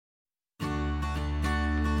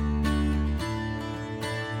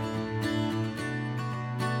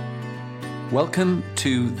Welcome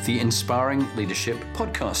to the Inspiring Leadership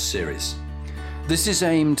podcast series. This is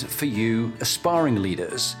aimed for you aspiring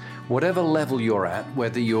leaders, whatever level you're at,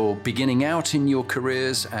 whether you're beginning out in your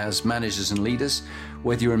careers as managers and leaders,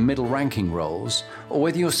 whether you're in middle ranking roles, or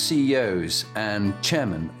whether you're CEOs and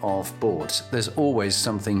chairmen of boards. There's always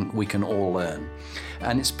something we can all learn.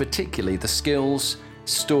 And it's particularly the skills,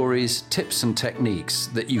 stories, tips and techniques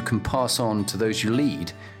that you can pass on to those you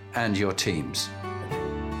lead and your teams.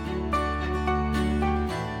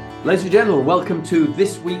 Ladies and gentlemen, welcome to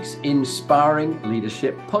this week's Inspiring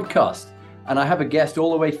Leadership podcast. And I have a guest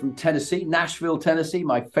all the way from Tennessee, Nashville, Tennessee,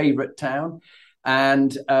 my favorite town.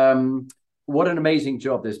 And what an amazing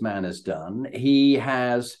job this man has done. He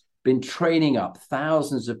has been training up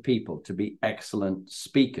thousands of people to be excellent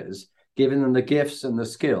speakers, giving them the gifts and the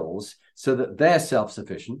skills so that they're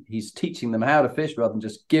self-sufficient. He's teaching them how to fish rather than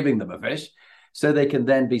just giving them a fish, so they can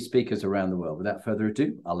then be speakers around the world. Without further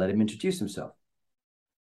ado, I'll let him introduce himself.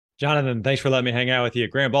 Jonathan, thanks for letting me hang out with you.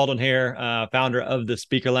 Grant Baldwin here, founder of the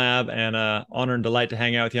Speaker Lab, and honor and delight to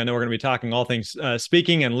hang out with you. I know we're going to be talking all things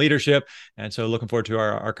speaking and leadership, and so looking forward to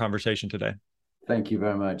our conversation today. Thank you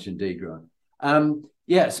very much indeed, Grant.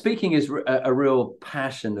 Speaking is a real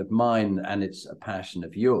passion of mine, and it's a passion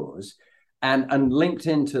of yours. And linked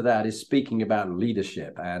into that is speaking about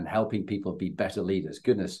leadership and helping people be better leaders.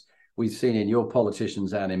 Goodness, we've seen in your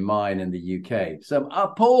politicians and in mine in the UK some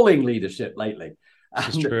appalling leadership lately.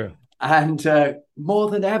 That's true. And more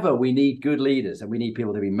than ever, we need good leaders, and we need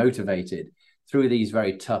people to be motivated through these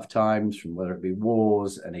very tough times, from whether it be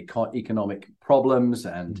wars and economic problems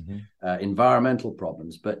and environmental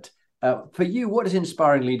problems. But for you, what does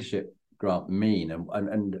inspiring leadership, Grant, mean?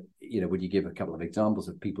 And would you give a couple of examples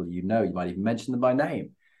of people you know? You might even mention them by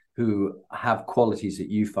name, who have qualities that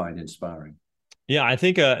you find inspiring. Yeah, I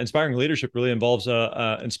think inspiring leadership really involves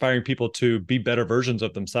inspiring people to be better versions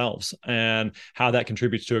of themselves, and how that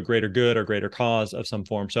contributes to a greater good or greater cause of some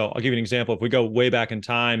form. So I'll give you an example. If we go way back in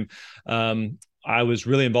time, I was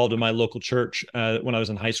really involved in my local church when I was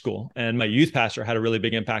in high school, and my youth pastor had a really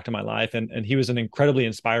big impact on my life. And he was an incredibly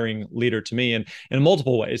inspiring leader to me, and in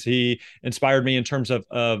multiple ways. He inspired me in terms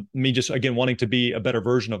of me just, again, wanting to be a better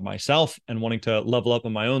version of myself and wanting to level up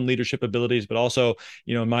on my own leadership abilities, but also,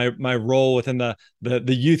 my role within the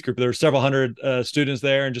youth group. There were several hundred students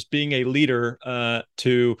there, and just being a leader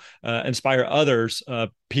to inspire others,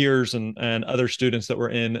 peers and other students that were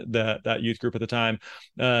in that youth group at the time,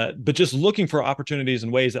 but just looking for opportunities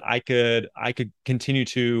and ways that I could continue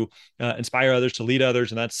to inspire others, to lead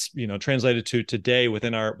others, and that's translated to today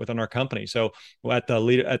within our company. So at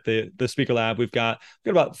the Speaker Lab, we've got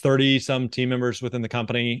about 30 some team members within the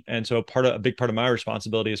company, and so a big part of my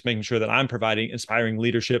responsibility is making sure that I'm providing inspiring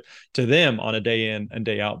leadership to them on a day in and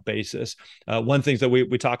day out basis. One thing that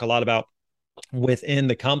we talk a lot about within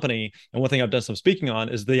the company, and one thing I've done some speaking on,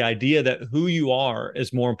 is the idea that who you are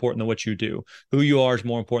is more important than what you do. Who you are is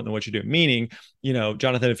more important than what you do. Meaning,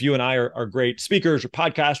 Jonathan, if you and I are great speakers or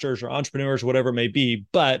podcasters or entrepreneurs, whatever it may be,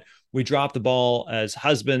 but we drop the ball as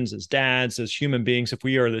husbands, as dads, as human beings, if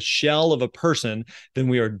we are the shell of a person, then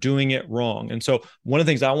we are doing it wrong. And so one of the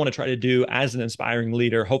things I want to try to do as an inspiring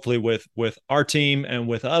leader, hopefully with our team and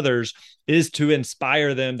with others, is to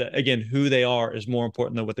inspire them that, again, who they are is more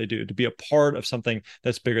important than what they do, to be a part of something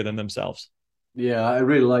that's bigger than themselves. Yeah, I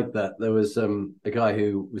really like that. There was a guy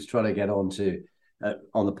who was trying to get on the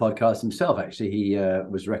podcast himself. Actually, he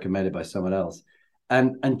was recommended by someone else.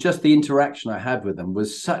 And just the interaction I had with them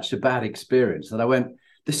was such a bad experience that I went,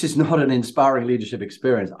 this is not an inspiring leadership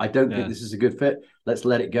experience. I don't think this is a good fit. Let's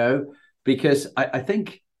let it go. Because I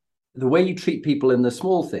think the way you treat people in the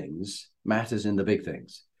small things matters in the big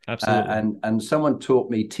things. Absolutely. And someone taught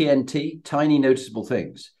me TNT, tiny noticeable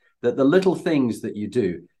things, that the little things that you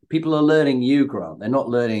do, people are learning you, Grant. They're not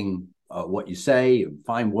learning what you say,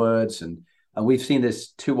 fine words. And we've seen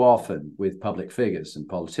this too often with public figures and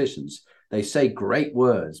politicians. They say great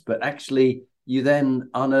words, but actually you then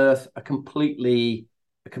unearth a completely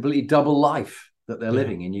double life that they're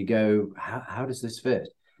living, and you go, how does this fit?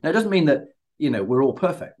 Now, it doesn't mean that, we're all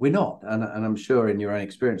perfect. We're not. And I'm sure in your own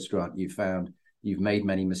experience, Grant, you've made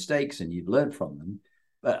many mistakes and you've learned from them.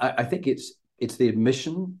 But I think it's the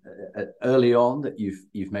admission early on that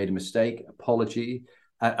you've made a mistake, apology,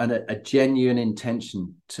 and a genuine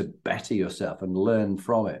intention to better yourself and learn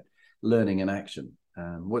from it, learning and action.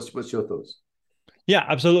 What's your thoughts? Yeah,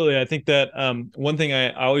 absolutely. I think that one thing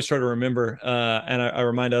I always try to remember, and I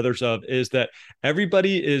remind others of, is that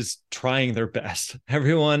everybody is trying their best.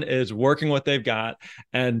 Everyone is working what they've got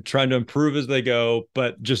and trying to improve as they go,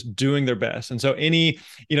 but just doing their best. And so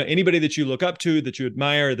anybody that you look up to, that you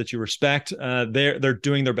admire, that you respect, they're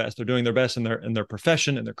doing their best. They're doing their best in their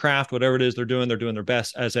profession, in their craft, whatever it is they're doing. They're doing their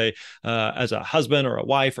best as a husband or a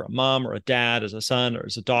wife or a mom or a dad, as a son or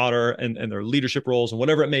as a daughter, and their leadership roles and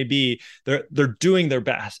whatever it may be. They're doing their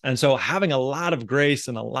best. And so having a lot of grace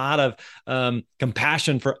and a lot of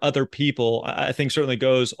compassion for other people, I think certainly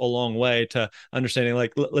goes a long way to understanding,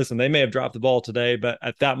 like, listen, they may have dropped the ball today, but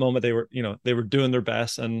at that moment they were doing their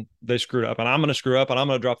best and they screwed up, and I'm going to screw up and I'm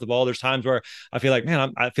going to drop the ball. There's times where I feel like,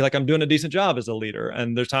 man, I feel like I'm doing a decent job as a leader.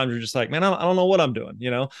 And there's times where you're just like, man, I don't know what I'm doing,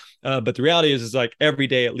 but the reality is like every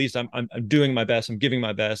day, at least I'm doing my best. I'm giving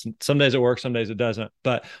my best. And some days it works, some days it doesn't,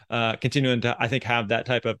 but continuing to, I think, have that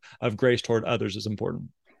type of grace toward others is important.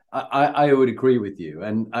 I would agree with you,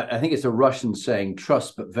 and I think it's a Russian saying: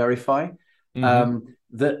 "Trust but verify." Mm-hmm.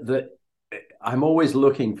 That I'm always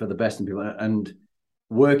looking for the best in people and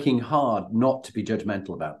working hard not to be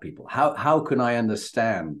judgmental about people. How can I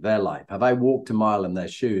understand their life? Have I walked a mile in their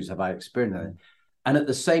shoes? Have I experienced it? And at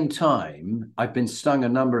the same time, I've been stung a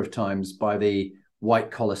number of times by the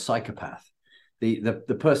white collar psychopath,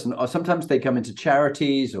 the person. Or sometimes they come into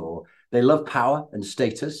charities, or they love power and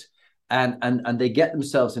status, and they get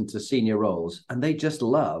themselves into senior roles, and they just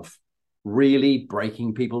love really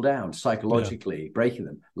breaking people down psychologically, yeah. Breaking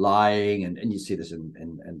them, lying, and you see this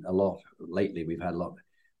in a lot lately. We've had a lot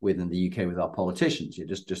within the UK with our politicians. You're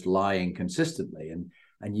just lying consistently,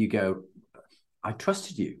 and you go, I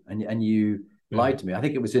trusted you, and you lied to me. I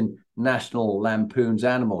think it was in National Lampoon's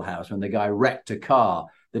Animal House when the guy wrecked a car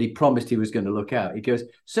that he promised he was going to look out. He goes,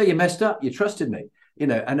 so you messed up, you trusted me.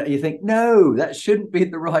 And you think, no, that shouldn't be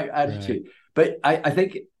the right attitude. Right. But I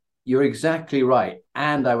think you're exactly right.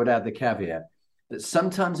 And I would add the caveat that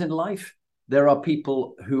sometimes in life, there are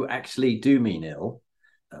people who actually do mean ill.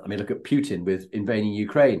 I mean, look at Putin with invading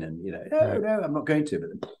Ukraine, and, no, I'm not going to,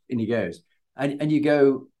 but in he goes. And you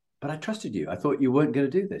go, but I trusted you. I thought you weren't going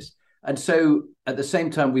to do this. And so at the same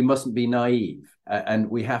time, we mustn't be naive, and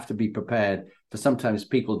we have to be prepared for sometimes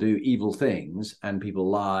people do evil things, and people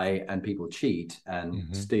lie, and people cheat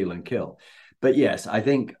and steal and kill. But yes, I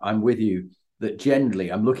think I'm with you that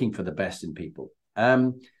generally I'm looking for the best in people.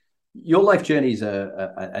 Your life journey is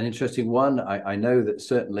an interesting one. I know that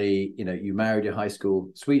certainly, you married your high school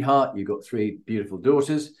sweetheart, you got 3 beautiful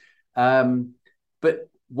daughters. But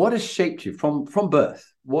what has shaped you from birth?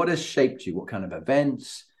 What has shaped you? What kind of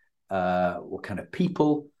events? What kind of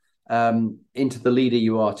people into the leader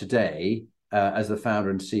you are today as the founder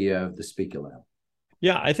and CEO of the Speaker Lab?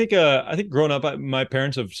 Yeah, I think growing up, my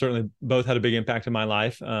parents have certainly both had a big impact in my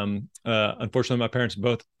life. Unfortunately, my parents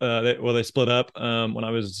both, they split up when I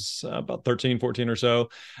was about 13, 14 or so.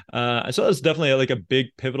 So it was definitely like a big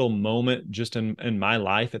pivotal moment just in my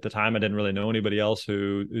life. At the time, I didn't really know anybody else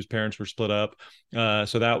whose parents were split up.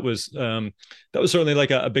 So that was certainly like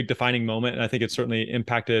a big defining moment. And I think it certainly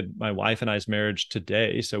impacted my wife and I's marriage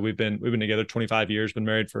today. So we've been together 25 years, been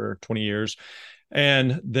married for 20 years.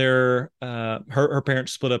 And her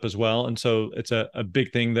parents split up as well. And so it's a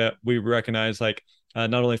big thing that we recognize, like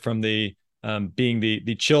not only from the being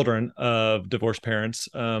the children of divorced parents,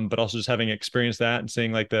 but also just having experienced that and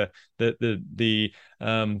seeing like the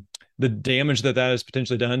damage that has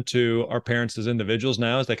potentially done to our parents as individuals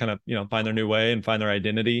now as they kind of, find their new way and find their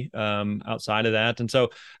identity outside of that. And so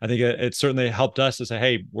I think it certainly helped us to say,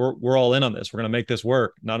 hey, we're all in on this. We're going to make this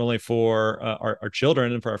work, not only for our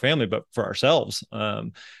children and for our family, but for ourselves.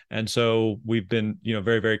 And so we've been,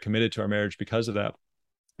 very, very committed to our marriage because of that.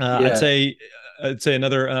 I'd say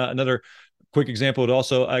another quick example would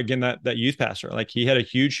also, again, that youth pastor, like he had a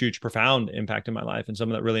huge, profound impact in my life, and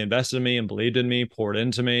someone that really invested in me and believed in me, poured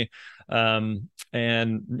into me, and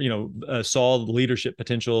saw the leadership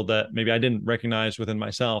potential that maybe I didn't recognize within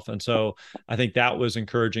myself. And so I think that was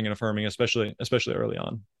encouraging and affirming, especially early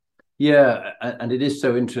on. Yeah, and it is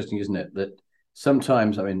so interesting, isn't it, that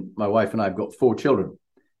sometimes, I mean, my wife and I have got 4 children,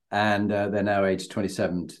 and they're now aged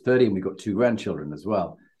 27 to 30, and we've got 2 grandchildren as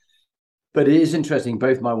well. But it is interesting,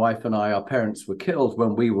 both my wife and I, our parents were killed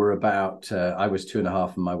when we were about, I was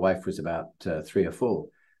 2.5 and my wife was about 3 or 4.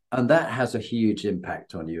 And that has a huge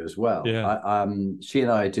impact on you as well. Yeah. She and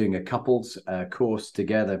I are doing a couples course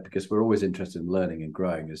together because we're always interested in learning and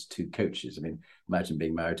growing as 2 coaches. I mean, imagine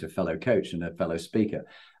being married to a fellow coach and a fellow speaker.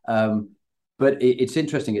 But it's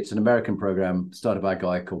interesting. It's an American program started by a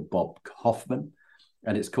guy called Bob Hoffman.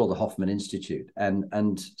 and it's called the Hoffman Institute.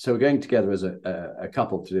 And so we're going together as a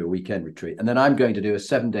couple to do a weekend retreat. And then I'm going to do a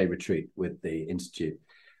 7-day retreat with the Institute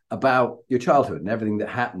about your childhood and everything that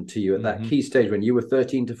happened to you at that key stage when you were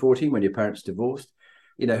 13 to 14, when your parents divorced.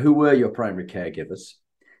 Who were your primary caregivers,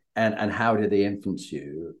 and how did they influence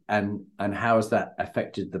you, and how has that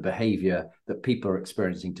affected the behavior that people are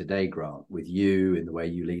experiencing today, Grant, with you in the way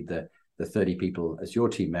you lead the 30 people as your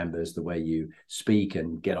team members, the way you speak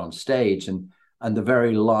and get on stage, and the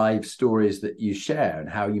very live stories that you share and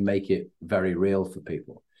how you make it very real for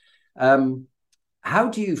people. How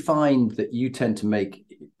do you find that you tend to make,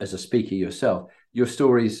 as a speaker yourself, your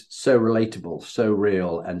stories so relatable, so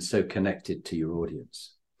real, and so connected to your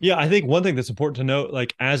audience? Yeah, I think one thing that's important to note,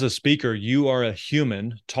 like as a speaker, you are a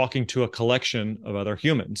human talking to a collection of other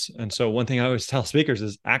humans. And so one thing I always tell speakers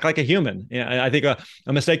is act like a human. Yeah, I think a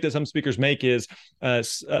mistake that some speakers make is, I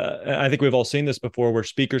think we've all seen this before, where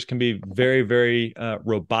speakers can be very, very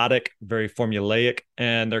robotic, very formulaic,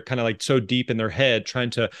 and they're kind of like so deep in their head trying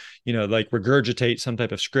to, like regurgitate some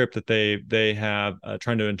type of script that they have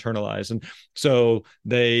trying to internalize. And so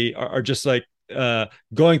they are just like,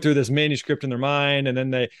 going through this manuscript in their mind, and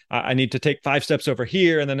then I need to take 5 steps over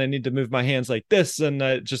here, and then I need to move my hands like this,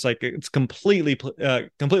 and just like it's completely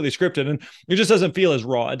scripted, and it just doesn't feel as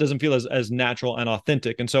raw. It doesn't feel as natural and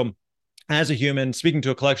authentic. And so, as a human, speaking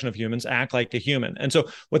to a collection of humans, act like a human. And so,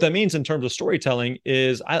 what that means in terms of storytelling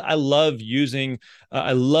is, I love using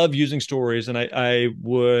stories, and I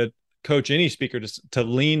would coach any speaker to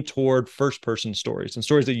lean toward first person stories and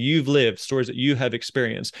stories that you've lived, stories that you have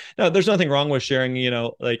experienced. Now, there's nothing wrong with sharing,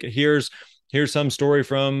 like here's some story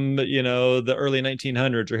from, the early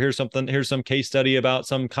 1900s, or here's some case study about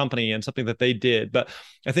some company and something that they did. But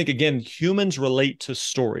I think, again, humans relate to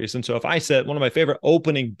stories. And so if I said, one of my favorite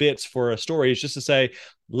opening bits for a story is just to say,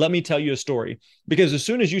 let me tell you a story. Because as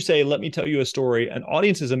soon as you say, let me tell you a story, an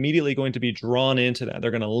audience is immediately going to be drawn into that.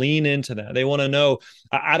 They're going to lean into that. They want to know,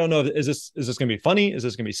 I don't know, is this going to be funny? Is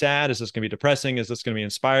this going to be sad? Is this going to be depressing? Is this going to be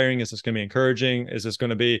inspiring? Is this going to be encouraging? Is this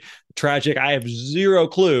going to be tragic? I have zero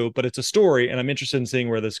clue, but it's a story, and I'm interested in seeing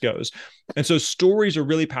where this goes. And so stories are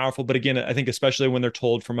really powerful. But again, I think especially when they're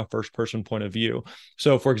told from a first person point of view.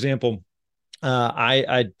 So for example,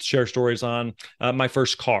 I share stories on my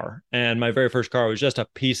first car, and my very first car was just a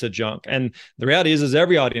piece of junk. And the reality is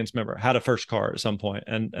every audience member had a first car at some point,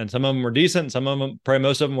 and some of them were decent, and some of them, probably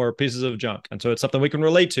most of them, were pieces of junk. And so it's something we can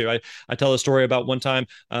relate to. I tell a story about one time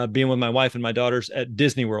being with my wife and my daughters at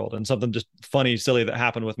Disney World, and something just funny, silly that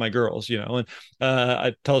happened with my girls, and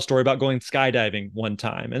I tell a story about going skydiving one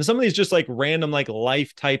time, and some of these just like random, like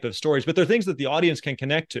life type of stories, but they're things that the audience can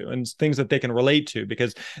connect to and things that they can relate to,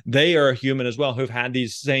 because they are a human as well, who've had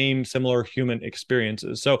these similar human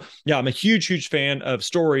experiences. So yeah, I'm a huge fan of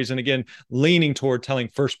stories, and again, leaning toward telling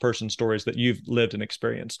first person stories that you've lived and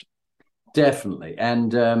experienced. Definitely.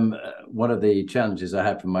 And one of the challenges I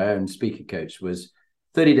had from my own speaker coach was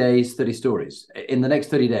 30 days, 30 stories. In the next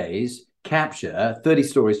 30 days, capture 30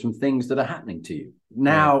 stories from things that are happening to you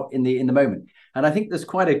now, in the moment. And I think there's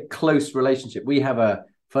quite a close relationship. We have a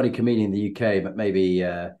funny comedian in the UK, but maybe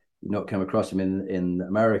you've not come across him in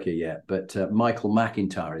America yet, but Michael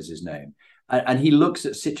McIntyre is his name. And he looks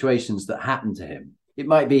at situations that happen to him. It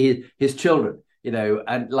might be his children,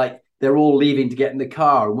 and like they're all leaving to get in the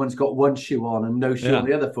car, and one's got one shoe on and no shoe on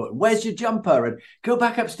the other foot. Where's your jumper? And go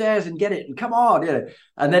back upstairs and get it, and come on,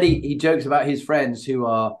 And then he jokes about his friends who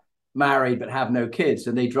are married but have no kids,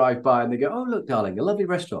 and they drive by and they go, oh look darling, a lovely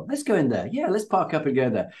restaurant, let's go in there, let's park up and go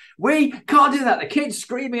in there. We can't do that, the kids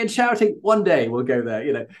screaming and shouting. One day we'll go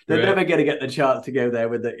there. They're never going to get the chance to go there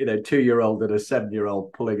with the 2-year-old and a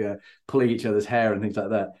 7-year-old pulling each other's hair and things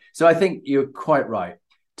like that. So I think you're quite right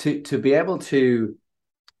to be able to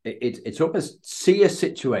it's almost see a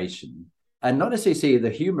situation and not necessarily see the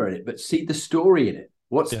humor in it, but see the story in it.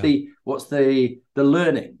 What's the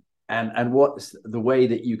learning, and what's the way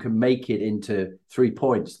that you can make it into 3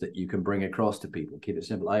 points that you can bring across to people. Keep it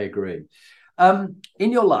simple. I agree. In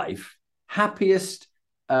your life, happiest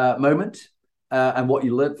moment and what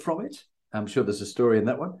you learned from it. I'm sure there's a story in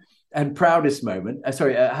that one. And proudest moment.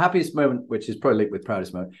 Happiest moment, which is probably linked with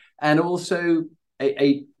proudest moment, and also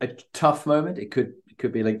a tough moment. It could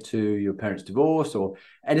be linked to your parents' divorce or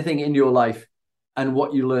anything in your life, and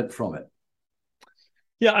what you learned from it.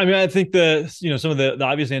 Yeah, I mean, I think some of the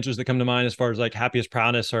obvious answers that come to mind as far as like happiest,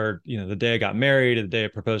 proudest are, the day I got married, the day I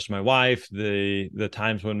proposed to my wife, the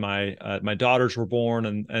times when my daughters were born,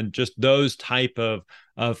 and just those type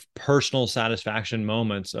of personal satisfaction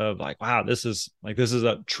moments of like, wow, this is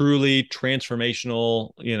a truly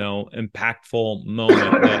transformational, impactful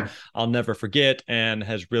moment that I'll never forget and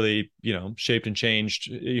has really, shaped and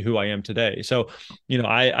changed who I am today. So,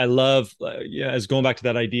 I love, as going back to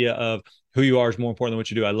that idea of who you are is more important than what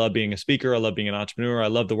you do. I love being a speaker. I love being an entrepreneur. I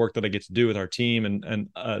love the work that I get to do with our team and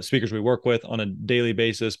speakers we work with on a daily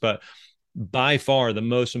basis. But by far, the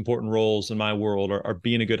most important roles in my world are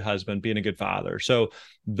being a good husband, being a good father. So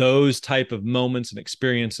those type of moments and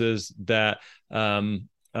experiences that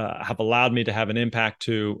have allowed me to have an impact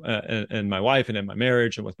to in my wife and in my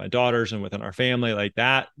marriage and with my daughters and within our family, like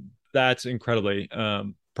that's incredibly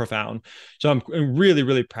profound. So I'm really,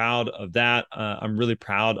 really proud of that. I'm really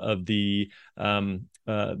proud of the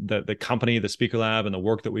company, the Speaker Lab, and the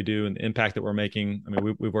work that we do and the impact that we're making. I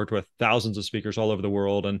mean, we've worked with thousands of speakers all over the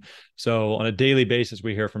world, and so on a daily basis,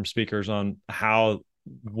 we hear from speakers on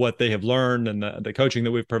what they have learned and the coaching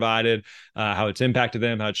that we've provided, how it's impacted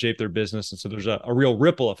them, how it shaped their business. And so there's a real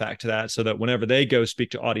ripple effect to that, so that whenever they go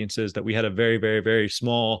speak to audiences, that we had a very, very, very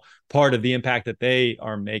small part of the impact that they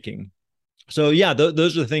are making. So yeah,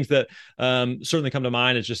 those are the things that certainly come to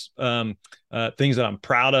mind. It's just things that I'm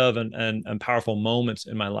proud of and powerful moments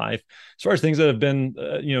in my life. As far as things that have been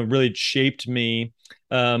really shaped me,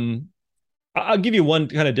 I'll give you one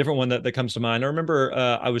kind of different one that comes to mind. I remember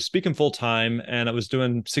I was speaking full time and I was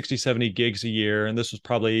doing 60, 70 gigs a year. And this was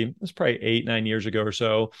probably 8-9 years ago or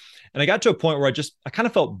so. And I got to a point where I kind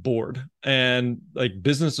of felt bored, and like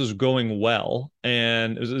business was going well.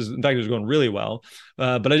 And in fact, it was going really well.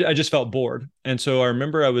 But I just felt bored. And so I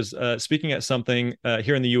remember I was speaking at something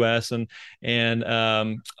here in the US, and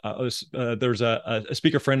there was a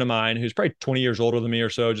speaker friend of mine who's probably 20 years older than me or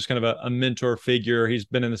so, just kind of a mentor figure. He's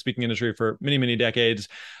been in the speaking industry for many, many decades.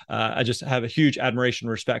 I just have a huge admiration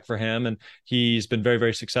and respect for him. And he's been very,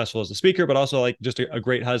 very successful as a speaker, but also like just a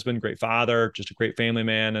great husband, great father, just a great family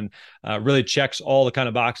man, and really checks all the kind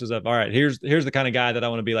of boxes of, all right, here's the kind of guy that I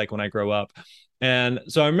want to be like when I grow up. And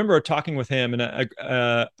so I remember talking with him, and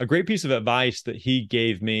a great piece of advice that he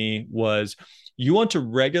gave me was, you want to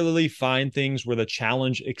regularly find things where the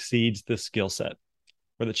challenge exceeds the skill set.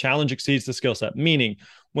 Meaning,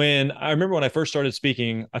 when I first started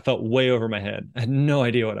speaking, I felt way over my head. I had no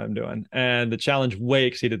idea what I'm doing, and the challenge way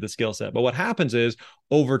exceeded the skill set. But what happens is,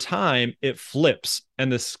 over time, it flips,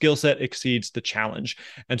 and the skill set exceeds the challenge.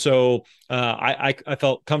 And so I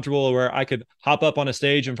felt comfortable where I could hop up on a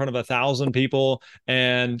stage in front of 1,000 people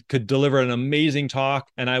and could deliver an amazing talk,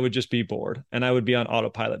 and I would just be bored and I would be on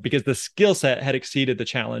autopilot because the skill set had exceeded the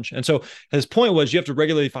challenge. And so his point was, you have to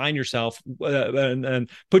regularly find yourself and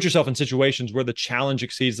put yourself in situations where the challenge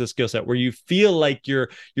exceeds the skill set, where you feel like you're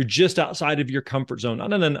just outside of your comfort zone,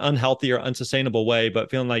 not in an unhealthy or unsustainable way,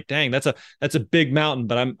 but feeling like, dang, that's a big mountain,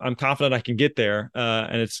 but I'm confident I can get there.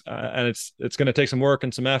 And it's going to take some work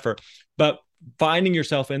and some effort, but finding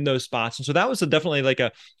yourself in those spots. And so that was definitely like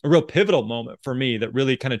a real pivotal moment for me that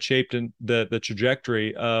really kind of shaped in the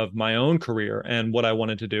trajectory of my own career and what I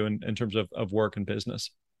wanted to do in terms of work and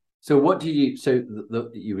business. So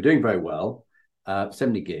you were doing very well,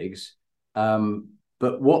 70 gigs.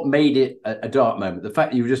 But what made it a dark moment? The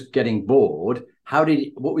fact that you were just getting bored.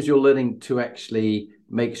 What was your learning to actually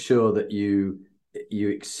make sure that you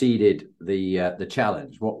exceeded the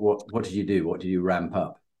challenge? What did you do? What did you ramp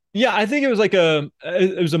up? Yeah, I think it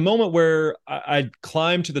was a moment where I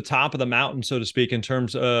climbed to the top of the mountain, so to speak, in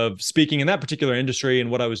terms of speaking in that particular industry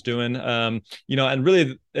and what I was doing. And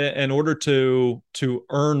really, in order to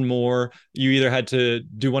earn more, you either had to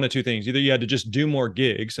do one of two things. Either you had to just do more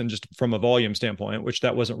gigs, and just from a volume standpoint, which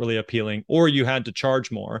that wasn't really appealing, or you had to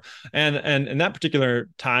charge more. And in that particular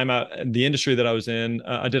time, the industry that I was in,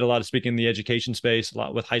 I did a lot of speaking in the education space, a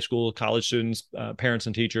lot with high school, college students, parents,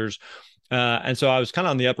 and teachers. And so I was kind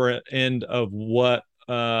of on the upper end of what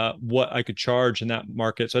I could charge in that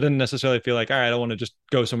market. So I didn't necessarily feel like, all right, I want to just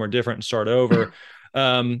go somewhere different and start over.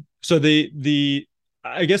 So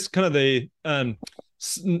I guess kind of the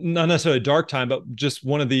not necessarily a dark time, but just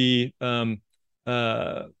one of the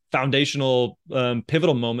foundational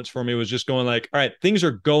pivotal moments for me was just going like, all right, things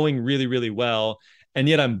are going really, really well, and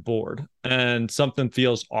yet I'm bored and something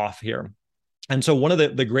feels off here. And so one of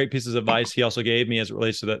the great pieces of advice he also gave me as it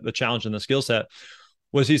relates to the challenge and the skill set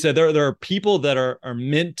was, he said, there are people that are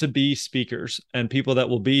meant to be speakers, and people that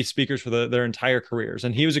will be speakers for their entire careers.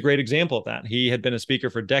 And he was a great example of that. He had been a speaker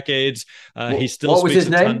for decades. He still What was speaks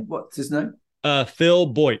his name? What's his name? Phil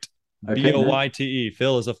Boyd. Okay, nice. Boyte.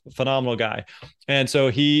 Phil is a phenomenal guy. And so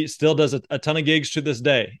he still does a ton of gigs to this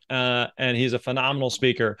day. And he's a phenomenal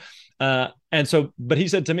speaker. And so, but he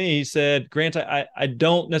said to me, he said, Grant, I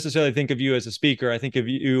don't necessarily think of you as a speaker. I think of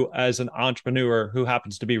you as an entrepreneur who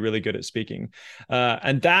happens to be really good at speaking.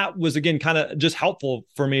 And that was, again, kind of just helpful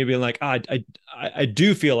for me being like, I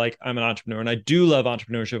do feel like I'm an entrepreneur and I do love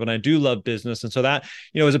entrepreneurship and I do love business. And so that,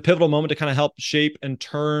 was a pivotal moment to kind of help shape and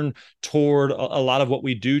turn toward a lot of what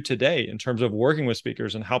we do today in terms of working with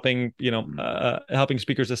speakers and helping, helping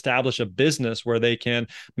speakers establish a business where they can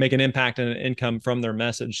make an impact and an income from their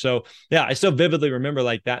message. So yeah, I still vividly remember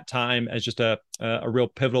like that time as just a real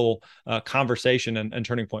pivotal conversation and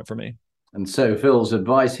turning point for me. And so Phil's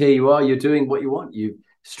advice, here you are, you're doing what you want. You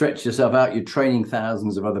stretch yourself out, you're training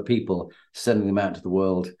thousands of other people, sending them out to the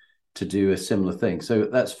world to do a similar thing. So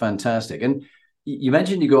that's fantastic. And you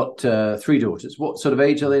mentioned you got 3 daughters. What sort of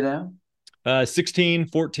age are they now? 16,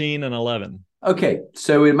 14, and 11. Okay.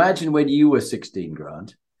 So imagine when you were 16,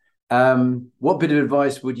 Grant. What bit of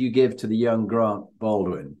advice would you give to the young Grant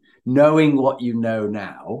Baldwin, knowing what you know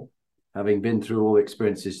now, having been through all the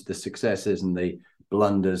experiences, the successes and the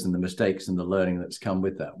blunders and the mistakes and the learning that's come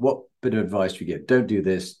with that? What bit of advice would you give? Don't do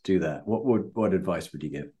this, do that. What advice would you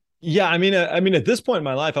give? Yeah, I mean, at this point in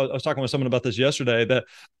my life, I was talking with someone about this yesterday, that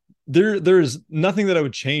there's nothing that I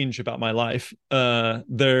would change about my life.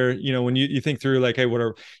 When you think through like, hey, what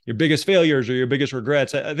are your biggest failures or your biggest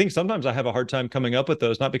regrets? I think sometimes I have a hard time coming up with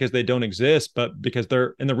those, not because they don't exist, but because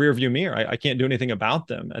they're in the rearview mirror. I can't do anything about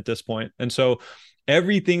them at this point. And so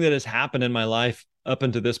everything that has happened in my life up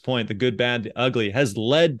until this point, the good, bad, the ugly, has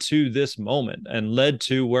led to this moment and led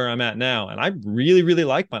to where I'm at now. And I really, really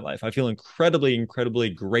like my life. I feel incredibly,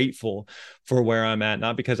 incredibly grateful for where I'm at,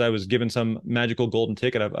 not because I was given some magical golden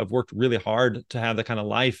ticket. I've worked really hard to have the kind of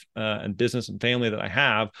life and business and family that I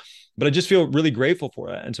have, but I just feel really grateful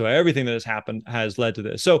for it. And so everything that has happened has led to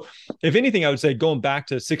this. So if anything, I would say, going back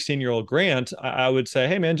to 16-year-old Grant, I would say,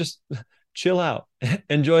 hey man, just chill out,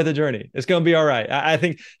 enjoy the journey. It's going to be all right. I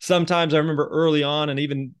think sometimes I remember early on, and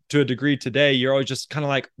even to a degree today, you're always just kind of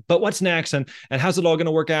like, but what's next? And how's it all going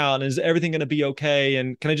to work out? And is everything going to be okay?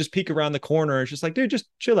 And can I just peek around the corner? It's just like, dude, just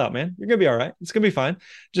chill out, man. You're going to be all right. It's going to be fine.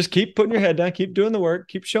 Just keep putting your head down, keep doing the work,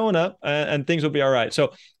 keep showing up, and things will be all right.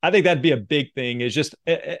 So I think that'd be a big thing, is just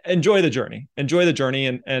enjoy the journey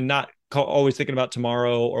and not always thinking about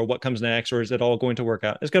tomorrow or what comes next, or is it all going to work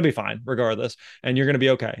out? It's going to be fine regardless, and you're going to be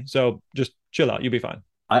okay. So just chill out. You'll be fine.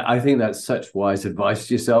 I think that's such wise advice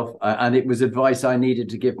to yourself. And it was advice I needed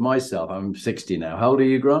to give myself. I'm 60 now. How old are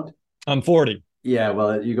you, Grant? I'm 40. Yeah,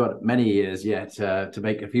 well, you got many years yet to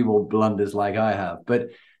make a few more blunders like I have. But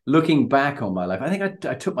looking back on my life, I think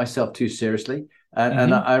I took myself too seriously.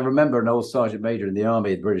 And I remember an old sergeant major in the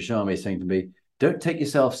army, the British Army, saying to me, don't take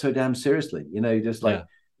yourself so damn seriously. Just like,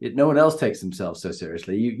 no one else takes themselves so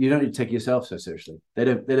seriously. You don't need to take yourself so seriously. They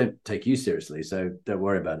don't take you seriously. So don't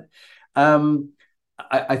worry about it.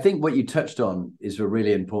 I think what you touched on is a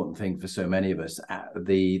really important thing for so many of us.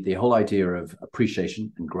 The whole idea of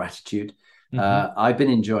appreciation and gratitude. I've been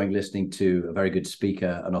enjoying listening to a very good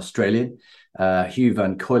speaker, an Australian, Hugh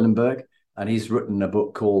Van Cuylenburg, and he's written a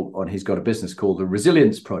book he's got a business called The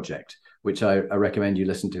Resilience Project, which I recommend you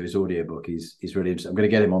listen to his audiobook. He's really interesting. I'm going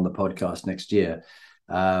to get him on the podcast next year.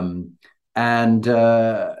 And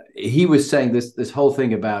he was saying this whole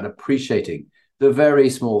thing about appreciating the very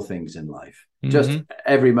small things in life, just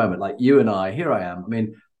every moment. Like you and I, here I am. I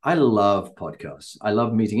mean, I love podcasts. I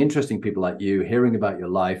love meeting interesting people like you, hearing about your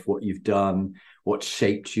life, what you've done, what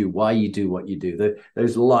shaped you, why you do what you do,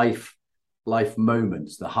 those life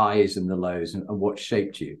moments, the highs and the lows, and what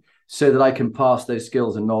shaped you, so that I can pass those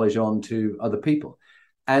skills and knowledge on to other people.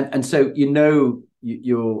 And so,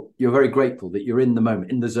 you're very grateful that you're in the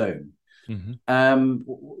moment, in the zone.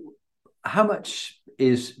 How much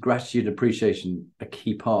is gratitude and appreciation a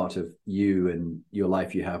key part of you and your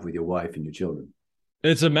life you have with your wife and your children?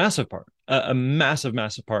 It's a massive part, a massive,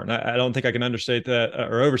 massive part. And I don't think I can understate that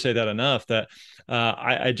or overstate that enough, that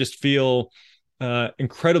I just feel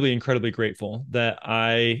incredibly, incredibly grateful that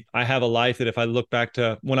I have a life that if I look back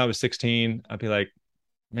to when I was 16, I'd be like,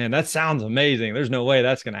 man, that sounds amazing. There's no way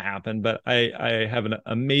that's going to happen. But I have an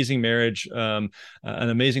amazing marriage, an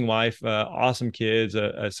amazing wife, awesome kids,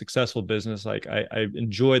 a successful business. Like I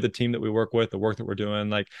enjoy the team that we work with, the work that we're doing.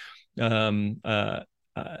 Like I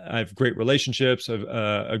have great relationships,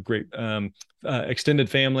 a great extended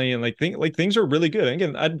family, and things are really good. And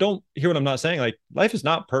again, I don't hear what I'm not saying. Like life is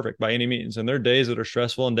not perfect by any means, and there are days that are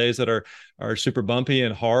stressful and days that are super bumpy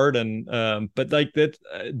and hard. And but like that,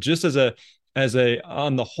 just as a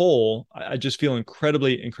on the whole, I just feel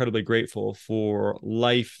incredibly grateful for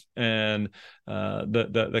life and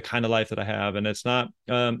the kind of life that I have. And it's not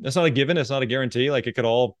a given, it's not a guarantee. Like, it could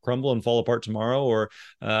all crumble and fall apart tomorrow, or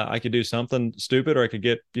I could do something stupid, or I could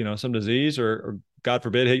get, some disease, or God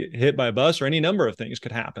forbid, hit by a bus, or any number of things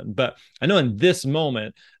could happen. But I know in this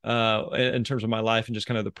moment, in terms of my life and just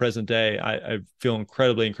kind of the present day, I feel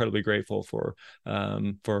incredibly grateful for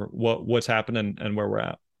what's happened and where we're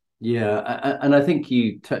at. Yeah, and I think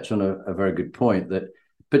you touch on a very good point, that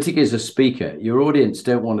particularly as a speaker, your audience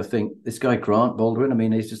don't want to think this guy Grant Baldwin. I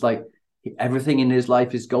mean, he's just like, everything in his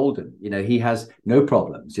life is golden. He has no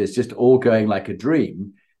problems. It's just all going like a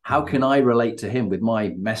dream. How can I relate to him with my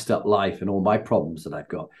messed up life and all my problems that I've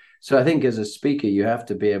got? So I think as a speaker, you have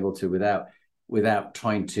to be able to, without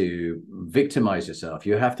trying to victimize yourself,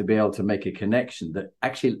 you have to be able to make a connection that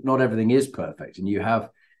actually not everything is perfect, and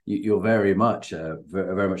you're very much a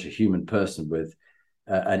human person with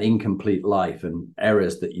an incomplete life and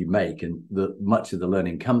errors that you make, and much of the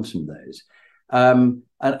learning comes from those. And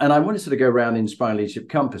I wanted to sort of go around the Inspiring Leadership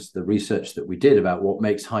Compass, the research that we did about what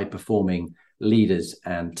makes high performing leaders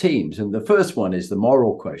and teams. And the first one is the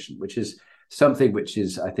moral quotient, which is something which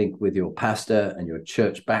is, I think, with your pastor and your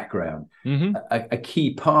church background, a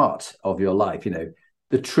key part of your life.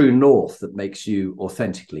 The true north that makes you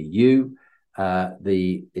authentically you.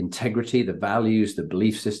 The integrity, the values, the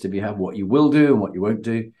belief system you have, what you will do and what you won't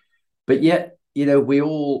do. But yet, we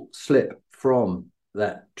all slip from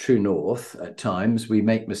that true north at times. We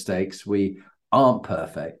make mistakes. We aren't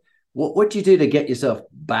perfect. What do you do to get yourself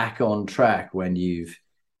back on track when you've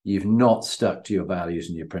not stuck to your values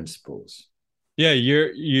and your principles? Yeah,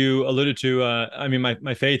 you alluded to. I mean,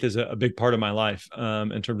 my faith is a big part of my life,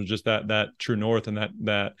 in terms of just that true north and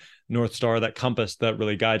that North Star, that compass that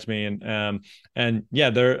really guides me. And yeah,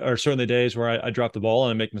 there are certainly days where I drop the ball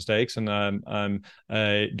and I make mistakes, and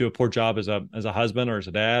I do a poor job as a husband, or as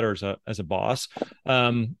a dad, or as a boss.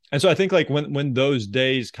 And so I think, like, when those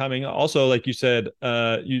days coming, also, like you said,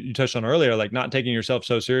 you touched on earlier, like not taking yourself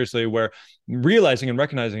so seriously, where realizing and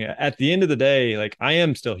recognizing it, at the end of the day, like, I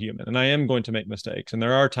am still human and I am going to make mistakes. And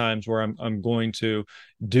there are times where I'm going to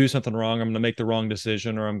do something wrong. I'm going to make the wrong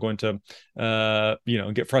decision, or I'm going to,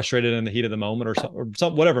 get frustrated in the heat of the moment, or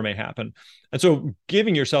some whatever may happen. And so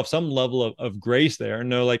giving yourself some level of grace there, and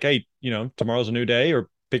know, like, hey, tomorrow's a new day, or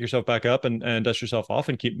pick yourself back up and dust yourself off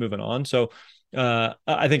and keep moving on. So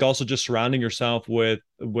I think also just surrounding yourself with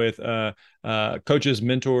coaches,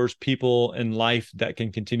 mentors, people in life that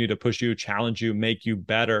can continue to push you, challenge you, make you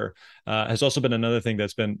better, has also been another thing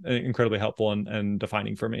that's been incredibly helpful and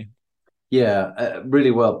defining for me. Yeah,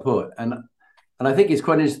 really well put. And I think it's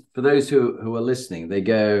quite interesting for those who are listening. They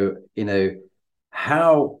go,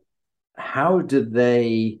 how do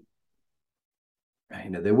they,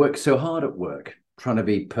 they work so hard at work, trying to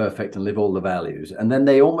be perfect and live all the values. And then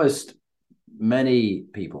many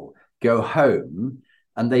people go home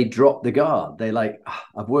and they drop the guard. They like,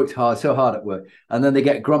 I've worked so hard at work. And then they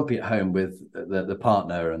get grumpy at home with the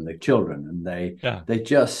partner and the children. And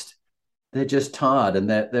they're just tired, and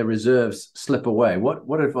their reserves slip away.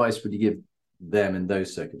 What advice would you give them in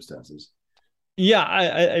those circumstances? Yeah,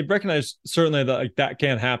 I recognize certainly that, like, that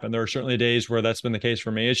can happen. There are certainly days where that's been the case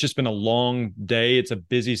for me. It's just been a long day. It's a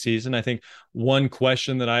busy season. I think one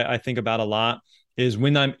question that I think about a lot is,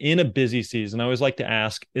 when I'm in a busy season, I always like to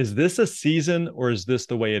ask, is this a season, or is this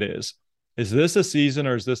the way it is? Is this a season,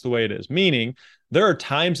 or is this the way it is? Meaning, there are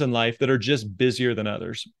times in life that are just busier than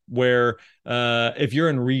others, where if you're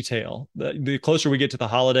in retail, the closer we get to the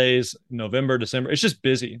holidays, November, December, it's just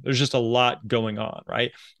busy. There's just a lot going on,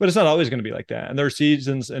 right? But it's not always going to be like that. And there are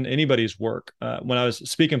seasons in anybody's work. When I was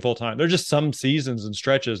speaking full time, there are just some seasons and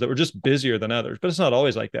stretches that were just busier than others, but it's not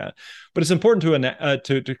always like that. But it's important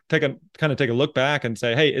to take a look back and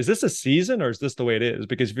say, hey, is this a season, or is this the way it is?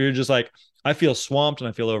 Because if you're just like, I feel swamped and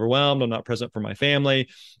I feel overwhelmed, I'm not present for my family,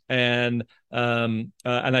 and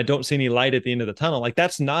I don't see any light at the end of the tunnel, like,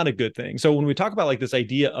 that's not a good thing. So when we talk about, like, this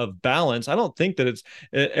idea of balance, I don't think that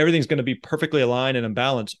everything's going to be perfectly aligned and in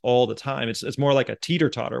balance all the time. It's more like a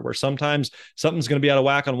teeter-totter, where sometimes something's going to be out of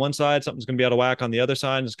whack on one side, something's going to be out of whack on the other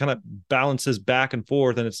side. And it's kind of balances back and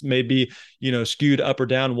forth, and it's maybe, skewed up or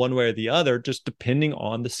down one way or the other, just depending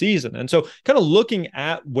on the season. And so kind of looking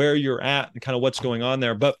at where you're at and kind of what's going on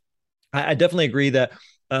there. But I definitely agree that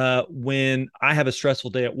when I have a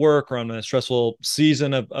stressful day at work or I'm in a stressful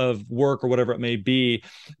season of work or whatever it may be,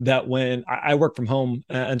 that when I work from home,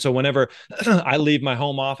 and so whenever I leave my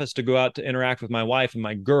home office to go out to interact with my wife and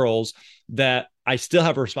my girls, that I still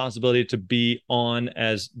have a responsibility to be on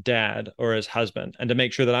as dad or as husband and to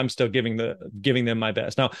make sure that I'm still giving them my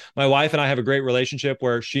best. Now, my wife and I have a great relationship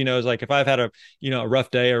where she knows, like, if I've had a rough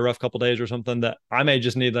day or a rough couple days or something, that I may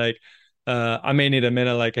just need I may need a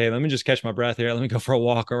minute, like, hey, let me just catch my breath here. Let me go for a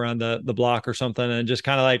walk around the block or something, and just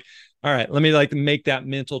kind of like, all right, let me like make that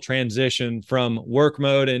mental transition from work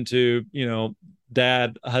mode into,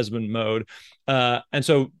 dad husband mode. And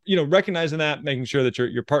so, recognizing that, making sure that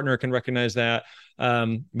your partner can recognize that.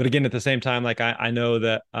 But again, at the same time, like I know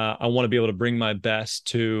that I want to be able to bring my best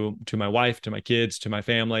to my wife, to my kids, to my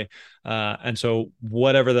family. And so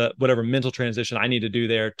whatever mental transition I need to do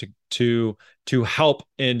there to help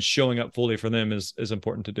in showing up fully for them is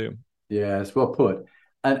important to do. Yeah, it's well put.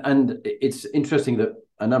 And it's interesting that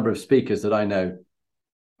a number of speakers that I know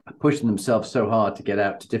are pushing themselves so hard to get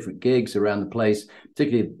out to different gigs around the place.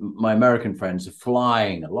 Particularly my American friends are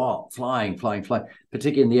flying a lot, flying,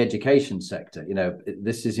 particularly in the education sector.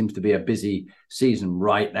 This seems to be a busy season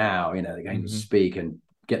right now. They're going to speak and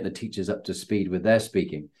get the teachers up to speed with their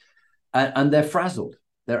speaking. And they're frazzled.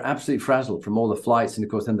 They're absolutely frazzled from all the flights. And of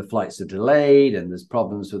course, then the flights are delayed and there's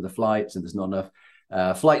problems with the flights and there's not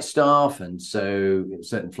enough flight staff. And so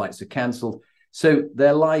certain flights are cancelled. So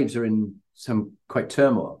their lives are in some quite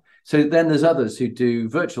turmoil. So then there's others who do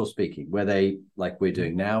virtual speaking where they, like we're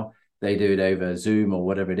doing now, they do it over Zoom or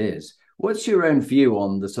whatever it is. What's your own view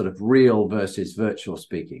on the sort of real versus virtual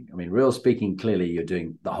speaking? I mean, real speaking, clearly you're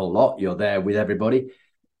doing the whole lot. You're there with everybody.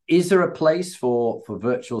 Is there a place for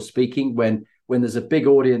virtual speaking when there's a big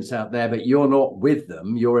audience out there, but you're not with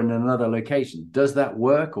them, you're in another location? Does that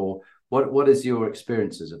work, or what is your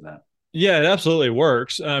experiences of that? Yeah, it absolutely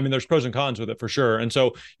works. I mean, there's pros and cons with it for sure. And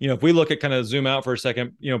so, if we look at kind of zoom out for a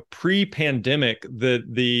second, pre-pandemic,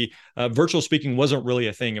 the virtual speaking wasn't really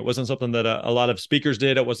a thing. It wasn't something that a lot of speakers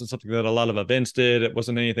did. It wasn't something that a lot of events did. It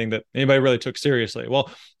wasn't anything that anybody really took seriously.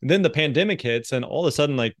 Well, then the pandemic hits, and all of a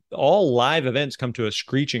sudden, like, all live events come to a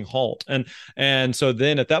screeching halt. And so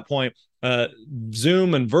then at that point,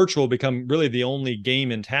 Zoom and virtual become really the only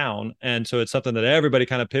game in town. And so it's something that everybody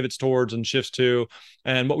kind of pivots towards and shifts to.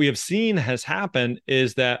 And what we have seen has happened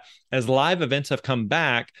is that as live events have come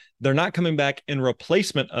back, they're not coming back in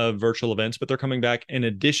replacement of virtual events, but they're coming back in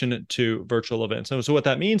addition to virtual events. And so what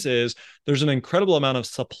that means is there's an incredible amount of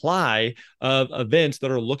supply of events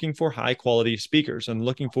that are looking for high quality speakers and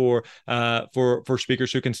looking for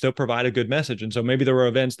speakers who can still provide a good message. And so maybe there were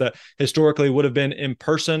events that historically would have been in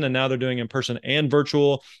person, and now they're doing in person and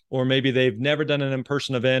virtual, or maybe they've never done an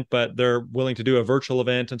in-person event, but they're willing to do a virtual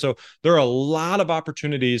event. And so there are a lot of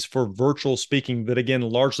opportunities for virtual speaking that, again,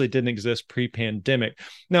 largely didn't exist pre-pandemic.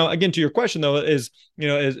 Now, again, to your question though, is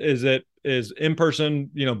in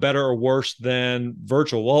person, better or worse than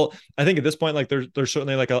virtual? Well, I think at this point, like there's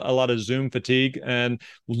certainly like a lot of Zoom fatigue, and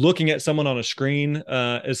looking at someone on a screen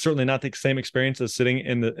is certainly not the same experience as sitting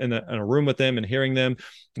in a room with them and hearing them.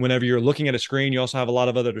 Whenever you're looking at a screen, you also have a lot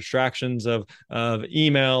of other distractions of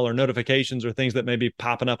email or notifications or things that may be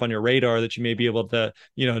popping up on your radar that you may be able to,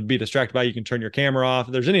 be distracted by. You can turn your camera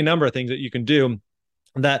off. There's any number of things that you can do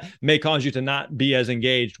that may cause you to not be as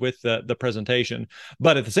engaged with the presentation.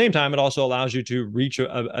 But at the same time, it also allows you to reach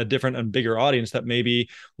a different and bigger audience that maybe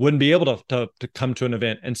wouldn't be able to come to an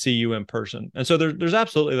event and see you in person. And so there's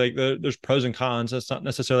absolutely there's pros and cons. It's not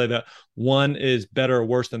necessarily that one is better or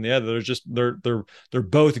worse than the other. There's just, they're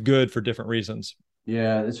both good for different reasons.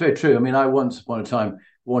 Yeah, it's very true. I mean, I once upon a time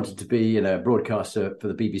wanted to be, a broadcaster for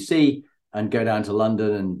the BBC and go down to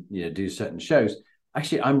London and, do certain shows.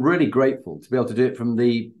 Actually, I'm really grateful to be able to do it from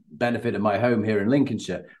the benefit of my home here in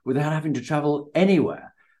Lincolnshire without having to travel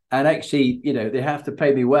anywhere. And actually, they have to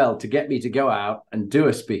pay me well to get me to go out and do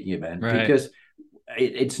a speaking event, right? Because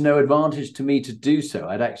it's no advantage to me to do so.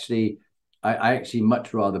 I actually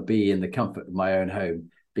much rather be in the comfort of my own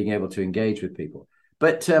home, being able to engage with people.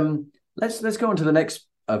 But let's go on to the next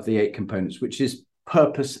of the 8 components, which is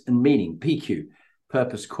purpose and meaning, PQ,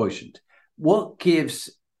 purpose quotient. What gives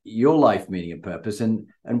your life meaning and purpose, and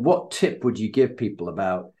what tip would you give people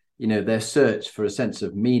about their search for a sense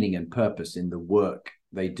of meaning and purpose in the work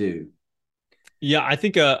they do? Yeah, I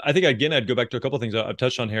think again, I'd go back to a couple of things I've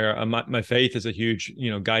touched on here. My faith is a huge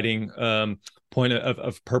guiding point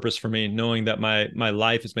of purpose for me, knowing that my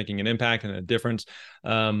life is making an impact and a difference.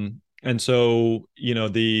 And so,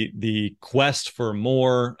 the quest for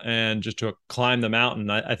more and just to climb the mountain,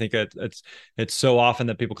 I think it's so often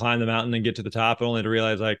that people climb the mountain and get to the top only to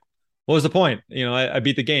realize, like, what was the point? I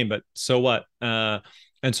beat the game, but so what?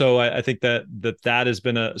 And so I think that has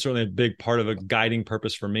been certainly a big part of a guiding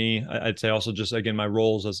purpose for me. I'd say also just again my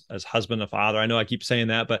roles as husband and father. I know I keep saying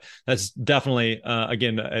that, but that's definitely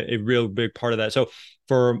again a real big part of that. So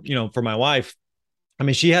for my wife, I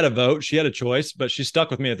mean, she had a vote, she had a choice, but she's stuck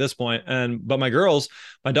with me at this point. But my girls,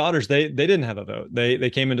 my daughters, they didn't have a vote. They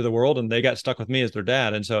came into the world and they got stuck with me as their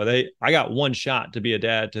dad. And so I got one shot to be a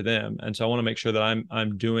dad to them. And so I want to make sure that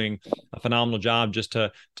I'm doing a phenomenal job just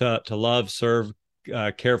to love, serve,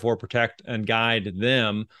 care for, protect, and guide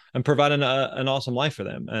them, and provide an awesome life for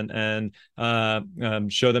them,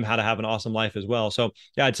 and show them how to have an awesome life as well. So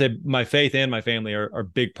yeah, I'd say my faith and my family are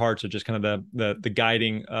big parts of just kind of the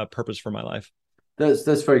guiding purpose for my life.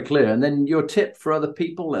 That's very clear. And then your tip for other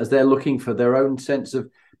people as they're looking for their own sense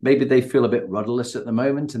of, maybe they feel a bit rudderless at the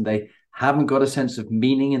moment and they haven't got a sense of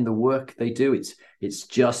meaning in the work they do. It's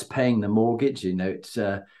just paying the mortgage. It's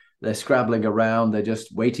they're scrabbling around. They're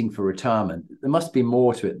just waiting for retirement. There must be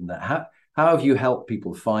more to it than that. How have you helped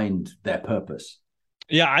people find their purpose?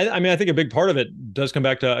 Yeah, I mean, I think a big part of it does come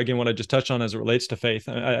back to, again, what I just touched on as it relates to faith.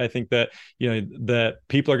 I think that, that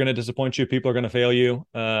people are going to disappoint you. People are going to fail you.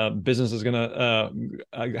 Business is going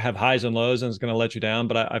to have highs and lows and it's going to let you down.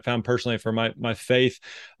 But I found personally for my faith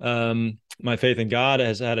in God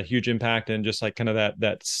has had a huge impact in just like kind of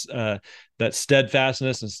that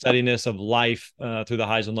steadfastness and steadiness of life through the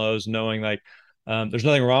highs and lows, knowing like, there's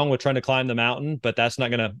nothing wrong with trying to climb the mountain, but that's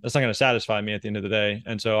not gonna satisfy me at the end of the day.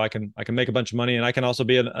 And so I can make a bunch of money, and I can also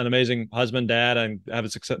be an amazing husband, dad, and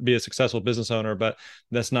be a successful business owner. But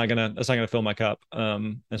that's not gonna fill my cup.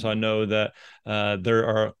 And so I know that there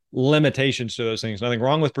are limitations to those things. Nothing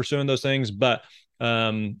wrong with pursuing those things, but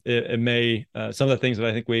it may some of the things that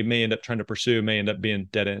I think we may end up trying to pursue may end up being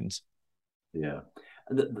dead ends. Yeah,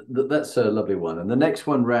 that's a lovely one. And the next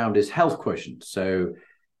one round is health quotient. So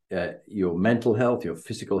your mental health, your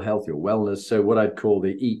physical health, your wellness. So what I'd call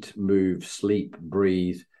the eat, move, sleep,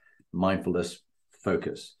 breathe, mindfulness,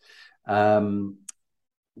 focus.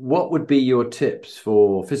 What would be your tips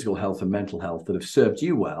for physical health and mental health that have served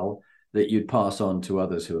you well that you'd pass on to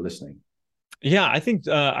others who are listening? Yeah, I think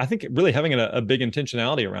really having a big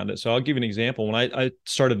intentionality around it. So I'll give you an example. When I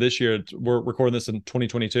started this year, we're recording this in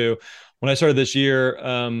 2022. When I started this year,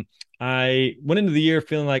 I went into the year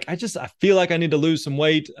feeling like I feel like I need to lose some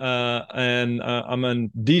weight, and I'm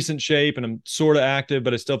in decent shape and I'm sort of active,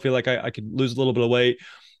 but I still feel like I could lose a little bit of weight.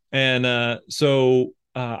 And so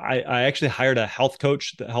I actually hired a health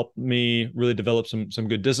coach that helped me really develop some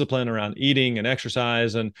good discipline around eating and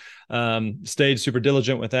exercise, and stayed super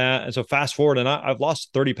diligent with that. And so fast forward, and I've lost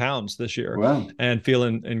 30 pounds this year. Wow. And feel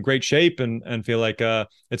in great shape, and feel like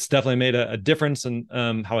it's definitely made a difference in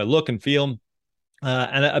how I look and feel.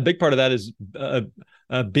 And a big part of that is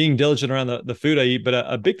being diligent around the food I eat. But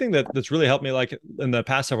a big thing that's really helped me, like in the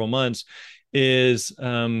past several months, is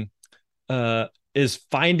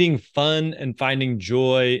finding fun and finding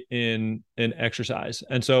joy in exercise.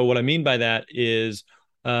 And so what I mean by that is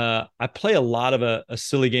I play a lot of a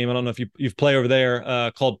silly game. I don't know if you've played over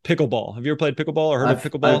there called pickleball. Have you ever played pickleball or heard of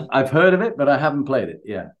pickleball? I've heard of it, but I haven't played it.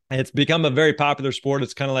 Yeah. It's become a very popular sport.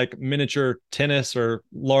 It's kind of like miniature tennis or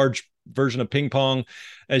large version of ping pong.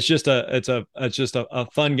 It's just a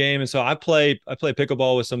fun game. And so I play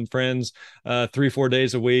pickleball with some friends 3-4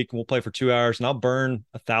 days a week. We'll play for 2 hours, and I'll burn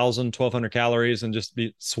 1,000-1,200 calories and just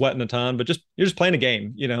be sweating a ton. But you're just playing a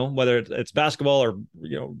game, whether it's basketball or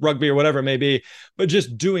rugby or whatever it may be, but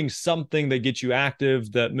just doing something that gets you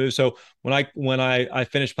active, that moves. So when I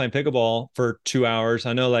finished playing pickleball for 2 hours,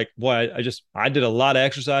 I know, like, boy, I did a lot of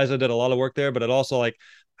exercise. I did a lot of work there, but it also, like,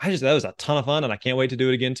 that was a ton of fun, and I can't wait to do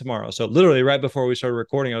it again tomorrow. So literally right before we started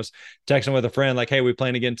recording, I was texting with a friend like, hey, we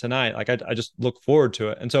playing again tonight. Like, I just look forward to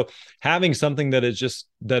it. And so having something that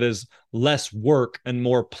is less work and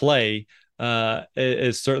more play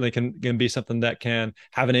is certainly can be something that can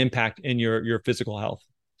have an impact in your physical health.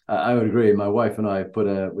 I would agree. My wife and I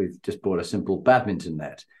we've just bought a simple badminton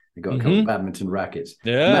net. We've got a couple of badminton rackets.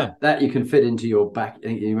 Yeah. That you can fit into your back.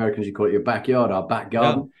 The Americans, you call it your backyard, our back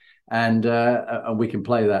garden. Yeah. And we can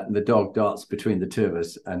play that, and the dog darts between the two of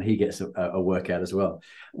us, and he gets a workout as well.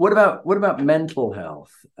 What about mental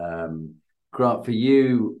health, Grant? For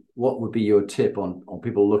you, what would be your tip on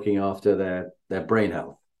people looking after their brain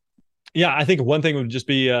health? Yeah, I think one thing would just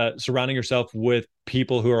be surrounding yourself with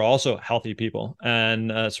people who are also healthy people,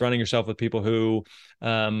 and surrounding yourself with people who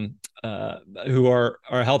are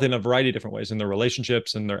healthy in a variety of different ways in their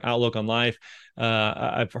relationships and their outlook on life.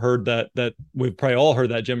 I've heard that we've probably all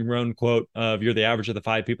heard that Jim Rohn quote of "You're the average of the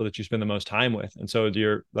 5 people that you spend the most time with." And so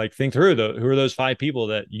you're like, think through who are those 5 people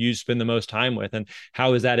that you spend the most time with, and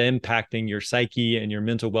how is that impacting your psyche and your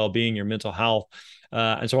mental well-being, your mental health.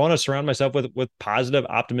 And so I want to surround myself with positive,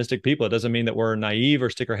 optimistic people. It doesn't mean that we're naive or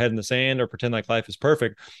stick our head in the sand or pretend like life is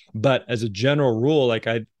perfect. But as a general rule,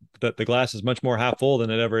 that the glass is much more half full than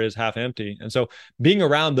it ever is half empty. And so being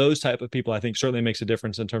around those type of people, I think certainly makes a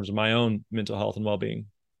difference in terms of my own mental health and well-being.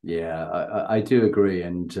 Yeah, I do agree.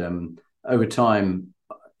 And over time,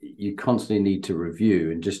 you constantly need to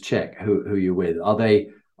review and just check who you're with. Are they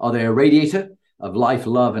a radiator of life,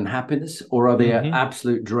 love, and happiness, or are they an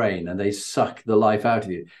absolute drain and they suck the life out of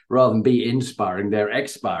you? Rather than be inspiring, they're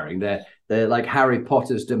expiring. They're like Harry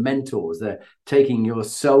Potter's Dementors. They're taking your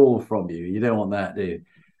soul from you. You don't want that, do you?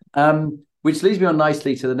 Which leads me on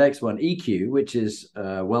nicely to the next one, EQ, which is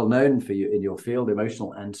well known for you in your field,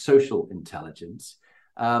 emotional and social intelligence.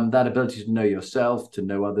 That ability to know yourself, to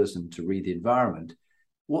know others, and to read the environment.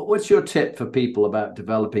 What's your tip for people about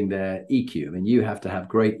developing their EQ? I mean, you have to have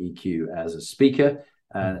great EQ as a speaker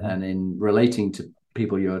and in relating to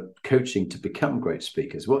people you're coaching to become great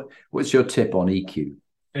speakers. What's your tip on EQ?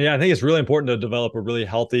 Yeah, I think it's really important to develop a really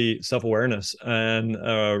healthy self-awareness and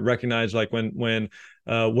recognize like when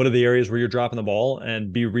what are the areas where you're dropping the ball,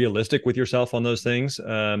 and be realistic with yourself on those things.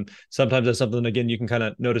 Sometimes that's something, again, you can kind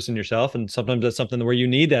of notice in yourself, and sometimes that's something where you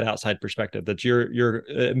need that outside perspective, that you're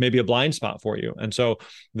maybe a blind spot for you. And so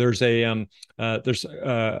there's a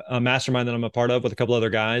mastermind that I'm a part of with a couple other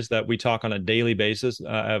guys that we talk on a daily basis.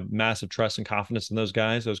 I have massive trust and confidence in those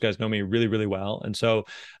guys. Those guys know me really, really well. And so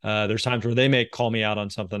there's times where they may call me out on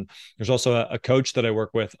something. There's also a coach that I work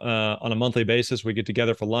with on a monthly basis. We get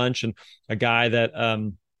together for lunch, and a guy that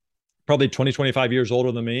probably 20, 25 years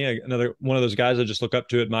older than me, another one of those guys I just look up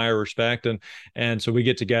to, admire, respect. And so we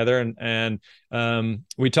get together and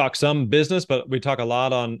we talk some business, but we talk a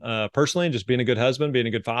lot on personally, just being a good husband, being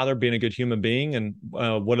a good father, being a good human being. And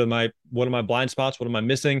what are my blind spots? What am I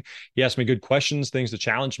missing? He asked me good questions, things to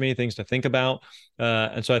challenge me, things to think about.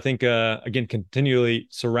 And so I think, again, continually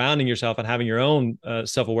surrounding yourself and having your own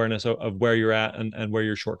self-awareness of where you're at and where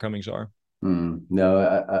your shortcomings are.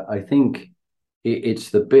 No, I think it's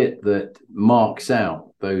the bit that marks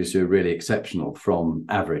out those who are really exceptional from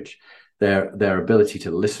average. Their ability to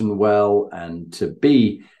listen well and to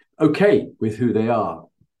be okay with who they are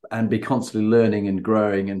and be constantly learning and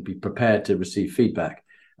growing and be prepared to receive feedback.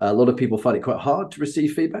 A lot of people find it quite hard to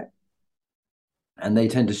receive feedback, and they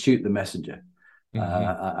tend to shoot the messenger.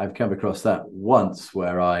 I've come across that once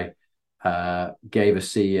where I gave a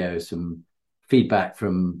CEO some feedback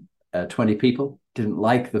from 20 people, didn't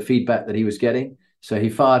like the feedback that he was getting, so he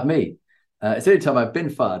fired me. It's the only time I've been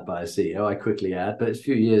fired by a CEO, I quickly add, but it's a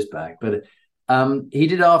few years back. But he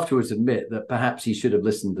did afterwards admit that perhaps he should have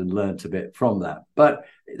listened and learned a bit from that. But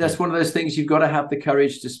that's one of those things, you've got to have the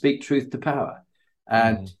courage to speak truth to power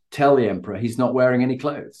and tell the emperor he's not wearing any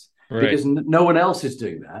clothes, because no one else is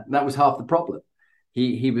doing that. And that was half the problem.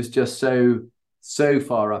 He was just so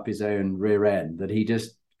far up his own rear end that he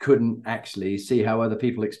just couldn't actually see how other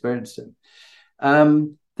people experienced it.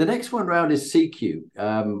 The next one round is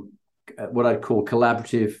CQ, what I'd call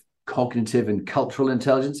collaborative, cognitive, and cultural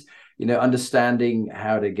intelligence. Understanding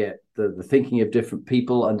how to get the thinking of different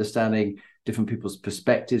people, understanding different people's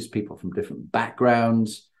perspectives, people from different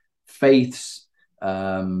backgrounds, faiths,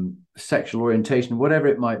 sexual orientation, whatever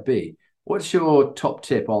it might be. What's your top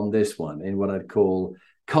tip on this one in what I'd call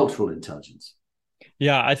cultural intelligence?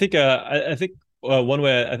 Yeah, I think one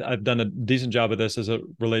way I've done a decent job of this as it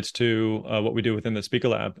relates to what we do within the Speaker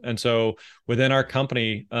Lab. And so within our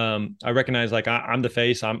company, I recognize like I'm the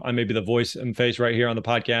face. I may be the voice and face right here on the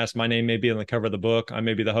podcast. My name may be on the cover of the book. I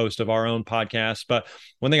may be the host of our own podcast. But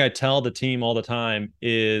one thing I tell the team all the time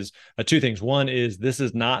is two things. One is, this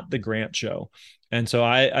is not the Grant Show. And so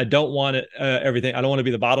I don't want it, everything. I don't want to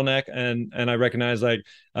be the bottleneck. And I recognize like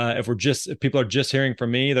if people are just hearing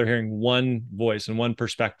from me, they're hearing one voice and one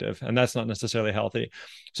perspective, and that's not necessarily healthy.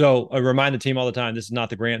 So I remind the team all the time, this is not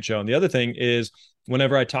the Grant Show. And the other thing is,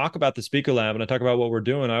 whenever I talk about the Speaker Lab and I talk about what we're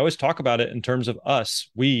doing, I always talk about it in terms of us,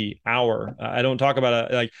 we, our. I don't talk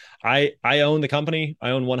about it like I own the company.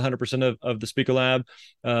 I own 100% of the Speaker Lab.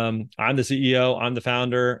 I'm the CEO. I'm the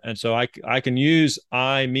founder, and so I can use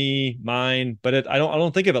I, me, mine, but I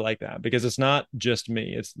don't think of it like that, because it's not just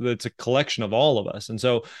me. It's a collection of all of us, and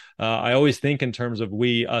so I always think in terms of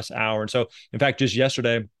we, us, our. And so, in fact, just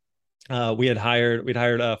yesterday, we'd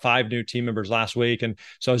hired 5 new team members last week. And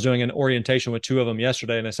so I was doing an orientation with 2 of them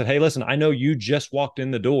yesterday. And I said, hey, listen, I know you just walked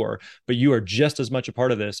in the door, but you are just as much a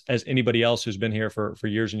part of this as anybody else who's been here for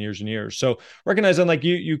years and years and years. So recognizing like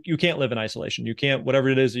you can't live in isolation. You can't, whatever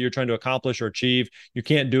it is that you're trying to accomplish or achieve, you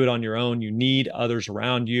can't do it on your own. You need others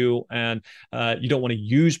around you. And you don't want to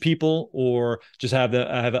use people or just have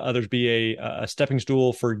others be a stepping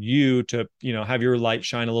stool for you to, have your light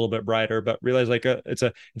shine a little bit brighter, but realize like it's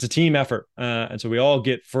a team effort. And so we all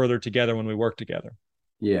get further together when we work together.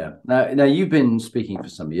 Yeah. Now you've been speaking for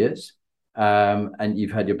some years, and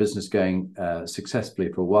you've had your business going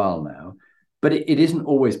successfully for a while now, but it isn't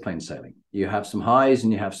always plain sailing. You have some highs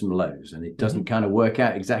and you have some lows, and it doesn't kind of work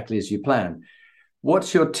out exactly as you plan.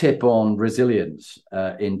 What's your tip on resilience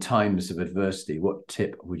in times of adversity? What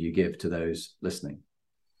tip would you give to those listening?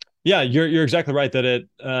 Yeah, you're exactly right that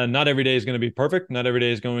not every day is going to be perfect. Not every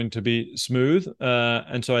day is going to be smooth.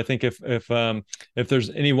 And so I think if there's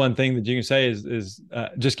any one thing that you can say is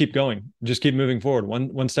just keep going, just keep moving forward,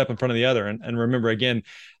 one step in front of the other. And remember again,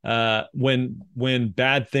 when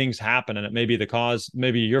bad things happen, and it may be the cause,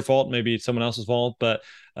 maybe your fault, maybe someone else's fault, but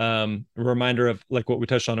a reminder of like what we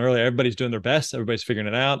touched on earlier, everybody's doing their best, everybody's figuring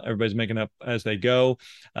it out, everybody's making up as they go.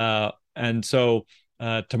 And so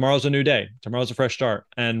tomorrow's a new day. Tomorrow's a fresh start,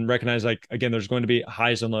 and recognize like, again, there's going to be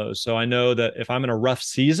highs and lows. So I know that if I'm in a rough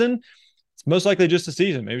season, it's most likely just a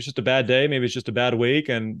season. Maybe it's just a bad day. Maybe it's just a bad week,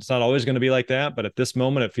 and it's not always going to be like that. But at this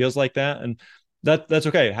moment, it feels like that. And that's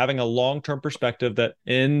okay. Having a long-term perspective that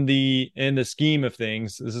in the scheme of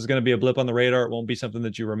things, this is going to be a blip on the radar. It won't be something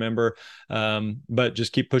that you remember, but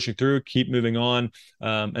just keep pushing through, keep moving on,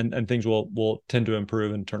 and things will tend to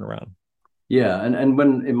improve and turn around. Yeah, and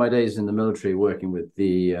when in my days in the military, working with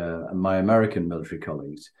my American military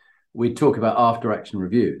colleagues, we'd talk about after action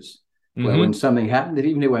reviews, where when something happened, if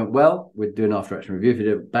even it went well, we'd do an after action review. If it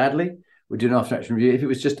did badly, we'd do an after action review. If it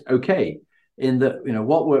was just okay, in the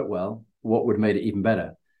what worked well, what would have made it even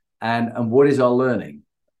better, and what is our learning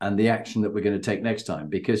and the action that we're going to take next time.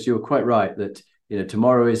 Because you're quite right that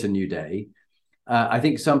tomorrow is a new day. I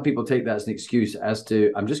think some people take that as an excuse as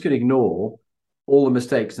to I'm just going to ignore all the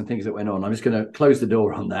mistakes and things that went on. I'm just going to close the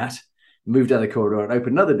door on that, move down the corridor and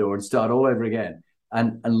open another door and start all over again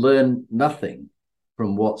and learn nothing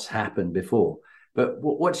from what's happened before. But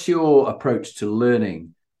what's your approach to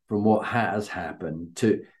learning from what has happened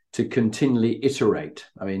to continually iterate?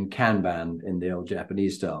 I mean, Kanban in the old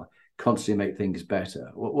Japanese style, constantly make things better.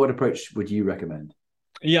 What approach would you recommend?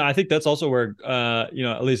 Yeah, I think that's also where,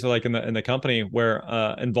 at least like in the company, where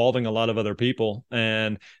involving a lot of other people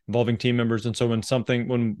and involving team members. And so when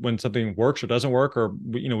something works or doesn't work, or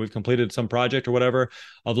we've completed some project or whatever,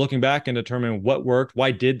 of looking back and determining what worked,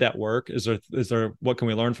 why did that work? Is there what can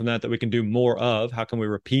we learn from that we can do more of? How can we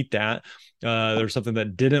repeat that? There's something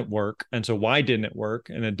that didn't work, and so why didn't it work?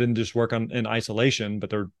 And it didn't just work in isolation,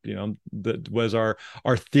 but that was our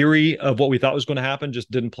theory of what we thought was going to happen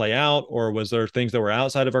just didn't play out, or was there things that were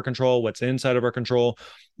outside of our control, what's inside of our control?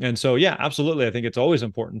 And so, yeah, absolutely. I think it's always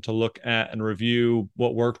important to look at and review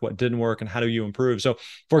what worked, what didn't work, and how do you improve. So,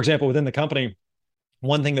 for example, within the company,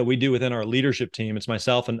 one thing that we do within our leadership team, it's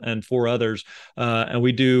myself and 4 others, and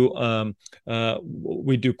we do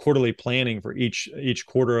quarterly planning for each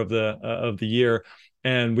quarter of the year.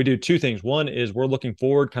 And we do 2 things. One is we're looking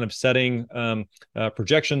forward, kind of setting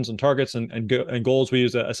projections and targets and goals. We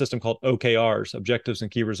use a system called OKRs, objectives and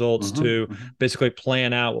key results, to basically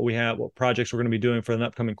plan out what we have, what projects we're going to be doing for an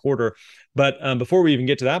upcoming quarter. But before we even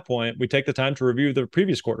get to that point, we take the time to review the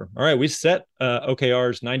previous quarter. All right, we set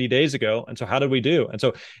OKRs 90 days ago, and so how did we do? And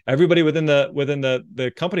so everybody within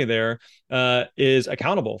the company there is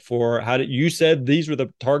accountable for you said these were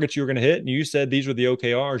the targets you were going to hit, and you said these were the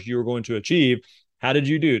OKRs you were going to achieve. How did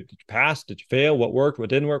you do? Did you pass? Did you fail? What worked? What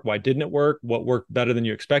didn't work? Why didn't it work? What worked better than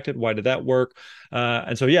you expected? Why did that work?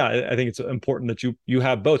 And so, yeah, I think it's important that you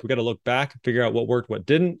have both. We got to look back, figure out what worked, what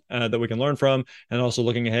didn't, that we can learn from, and also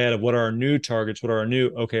looking ahead of what are our new targets, what are our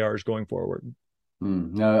new OKRs going forward.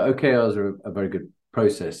 No, OKRs are a very good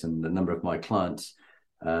process, and a number of my clients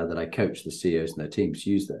that I coach, the CEOs and their teams,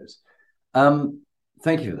 use those.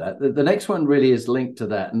 Thank you for that. The next one really is linked to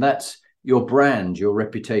that, and that's your brand, your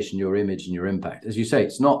reputation, your image, and your impact. As you say,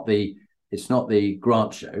 it's not the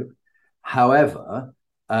Grant show. However,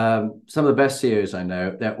 some of the best CEOs I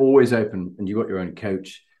know, they're always open, and you've got your own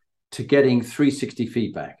coach, to getting 360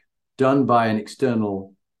 feedback done by an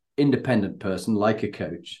external independent person like a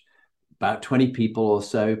coach, about 20 people or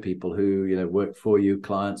so, people who work for you,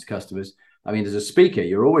 clients, customers. I mean, as a speaker,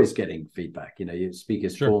 you're always getting feedback. Your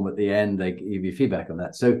speakers form at the end, they give you feedback on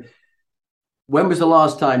that. So when was the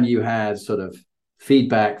last time you had sort of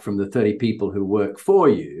feedback from the 30 people who work for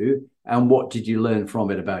you And what did you learn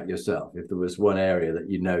from it about yourself? If there was one area that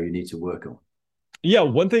you know you need to work on. Yeah,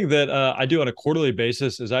 one thing that I do on a quarterly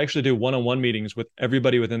basis is I actually do one-on-one meetings with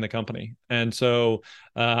everybody within the company. And so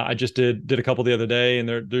I just did a couple the other day, and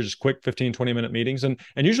they're just quick 15, 20-minute meetings. And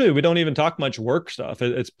usually we don't even talk much work stuff.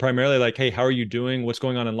 It's primarily like, hey, how are you doing? What's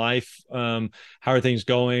going on in life? How are things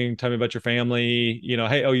going? Tell me about your family.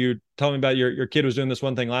 Hey, oh, you tell me about your kid was doing this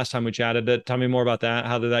one thing last time we chatted. Tell me more about that.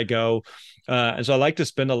 How did that go? And so I like to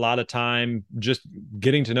spend a lot of time just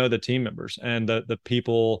getting to know the team members and the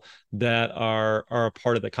people that are a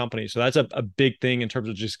part of the company. So that's a big thing in terms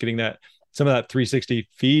of just getting some of that 360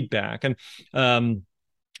 feedback.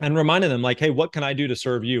 And reminding them like, hey, what can I do to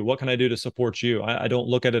serve you? What can I do to support you? I don't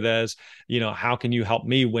look at it as, how can you help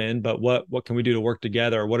me win, but what can we do to work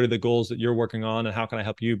together? What are the goals that you're working on, and how can I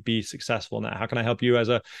help you be successful in that? How can I help you as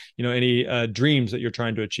any dreams that you're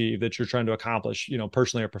trying to achieve, that you're trying to accomplish,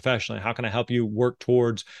 personally or professionally? How can I help you work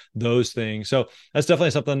towards those things? So that's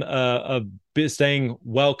definitely something of staying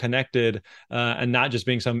well connected, and not just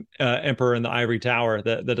being some emperor in the ivory tower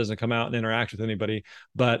that doesn't come out and interact with anybody,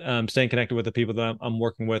 but staying connected with the people that I'm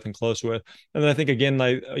working with and close with. And then I think again,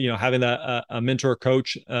 like having a mentor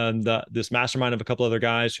coach and this mastermind of a couple other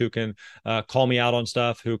guys who can call me out on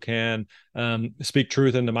stuff, who can speak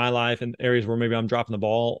truth into my life in areas where maybe I'm dropping the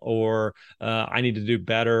ball, or I need to do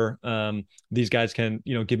better. These guys can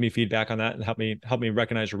give me feedback on that and help me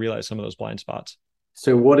recognize or realize some of those blind spots.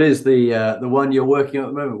 So what is the one you're working on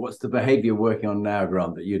at the moment? What's the behavior you're working on now,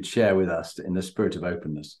 Grant, that you'd share with us in the spirit of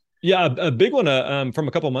openness? Yeah, a big one from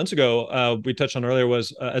a couple of months ago, we touched on earlier,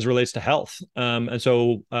 was as relates to health. And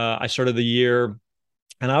so I started the year,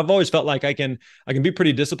 and I've always felt like I can be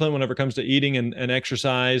pretty disciplined whenever it comes to eating and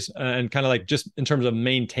exercise, and kind of like just in terms of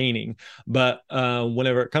maintaining. But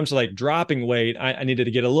whenever it comes to like dropping weight, I needed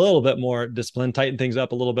to get a little bit more disciplined, tighten things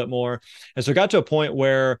up a little bit more. And so it got to a point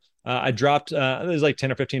where I dropped, it was like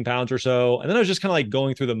 10 or 15 pounds or so. And then I was just kind of like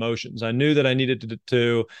going through the motions. I knew that I needed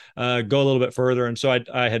to go a little bit further. And so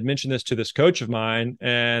I had mentioned this to this coach of mine,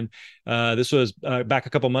 and this was back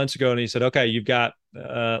a couple months ago. And he said, okay, you've got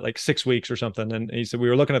like 6 weeks or something. And he said, we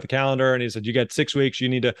were looking at the calendar, and he said, you got 6 weeks. You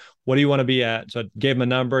need to, what do you want to be at? So I gave him a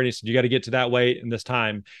number, and he said, you got to get to that weight in this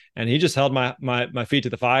time. And he just held my feet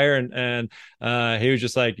to the fire. And he was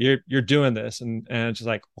just like, you're doing this. And it's just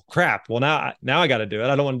like, well, crap. Well, now I got to do it.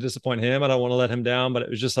 I don't want to disappoint him. I don't want to let him down, but it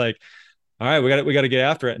was just like, all right, we got to get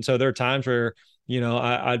after it. And so there are times where,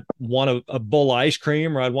 I'd want a bowl of ice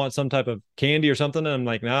cream, or I'd want some type of candy or something. And I'm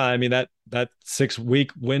like, nah, I mean, that 6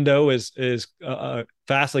 week window is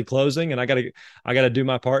fastly closing, and I gotta do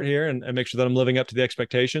my part here and make sure that I'm living up to the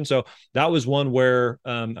expectation. So that was one where,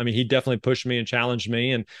 he definitely pushed me and challenged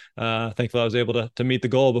me, and thankfully I was able to meet the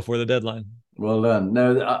goal before the deadline. Well done.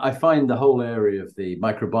 No, I find the whole area of the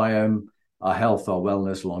microbiome, our health, our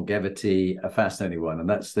wellness, longevity, a fascinating one. And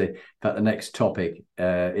that's the next topic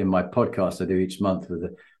in my podcast I do each month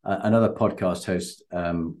with another podcast host,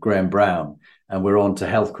 Graham Brown. And we're on to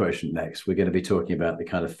Health Quotient next. We're going to be talking about the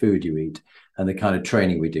kind of food you eat and the kind of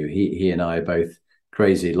training we do. He and I are both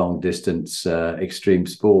crazy long distance extreme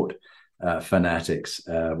sport fanatics,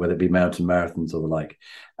 whether it be mountain marathons or the like.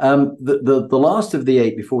 The last of the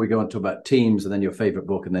 8, before we go on to talk about teams and then your favorite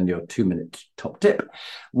book and then your 2-minute top tip,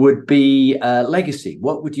 would be legacy.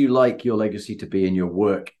 What would you like your legacy to be in your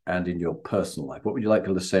work and in your personal life? What would you like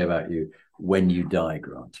people to say about you when you die,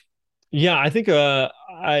 Grant? Yeah, I think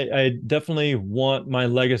I definitely want my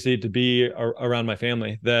legacy to be around my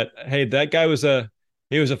family. That, hey, that guy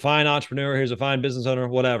he was a fine entrepreneur. He was a fine business owner,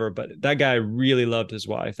 whatever. But that guy really loved his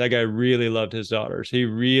wife. That guy really loved his daughters. He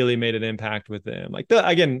really made an impact with them. Like that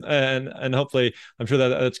again, and hopefully, I'm sure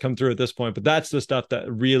that's come through at this point. But that's the stuff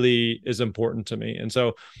that really is important to me. And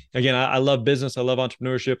so, again, I love business. I love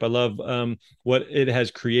entrepreneurship. I love what it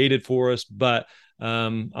has created for us. But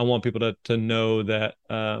I want people to know that.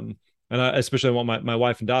 And I especially want my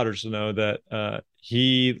wife and daughters to know that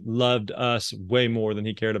he loved us way more than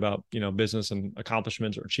he cared about, business and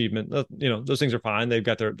accomplishments or achievement. Those things are fine. They've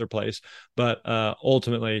got their place. But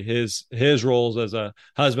ultimately, his roles as a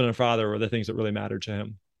husband and father were the things that really mattered to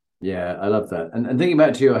him. Yeah, I love that. And thinking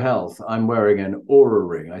back to your health, I'm wearing an Oura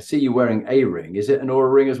ring. I see you wearing a ring. Is it an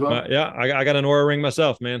Oura ring as well? Yeah, I got an Oura ring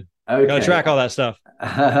myself, man. Okay. Got to track all that stuff.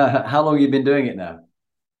 How long have you been doing it now?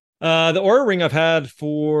 The Oura ring I've had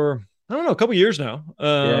for, I don't know, a couple years now.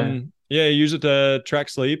 Yeah, I use it to track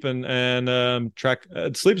sleep and track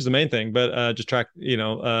sleep is the main thing, but just track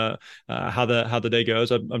how the day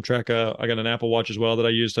goes. I'm track. I got an Apple Watch as well that I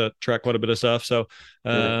use to track quite a bit of stuff. So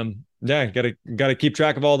got to keep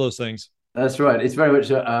track of all those things. That's right. It's very much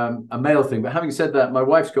a male thing. But having said that, my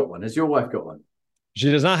wife's got one. Has your wife got one? She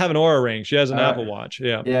does not have an Oura ring. She has an Apple Watch.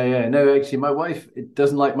 Yeah. Yeah. No, actually, my wife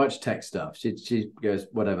doesn't like much tech stuff. She goes,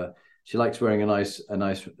 whatever. She likes wearing a nice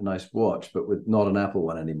watch, but with not an Apple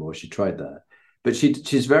one anymore. She tried that. But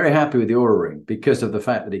she's very happy with the Oura Ring because of the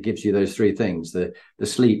fact that it gives you those three things: the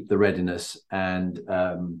sleep, the readiness, and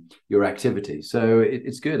your activity. So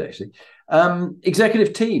it's good, actually.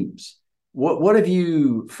 Executive teams. What have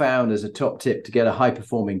you found as a top tip to get a high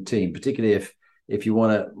performing team, particularly if you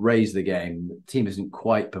want to raise the game, the team isn't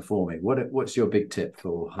quite performing? What's your big tip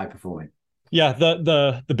for high performing? Yeah,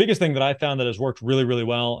 the biggest thing that I found that has worked really, really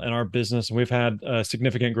well in our business, and we've had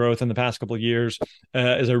significant growth in the past couple of years,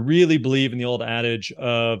 is I really believe in the old adage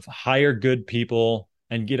of hire good people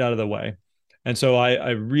and get out of the way. And so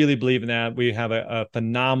I really believe in that. We have a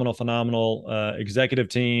phenomenal executive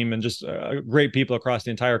team and just great people across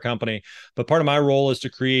the entire company. But part of my role is to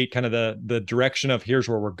create kind of the direction of here's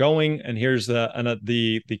where we're going, and here's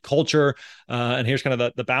the culture, and here's kind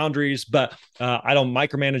of the boundaries. But I don't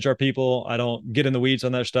micromanage our people. I don't get in the weeds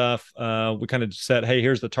on that stuff. We kind of said, hey,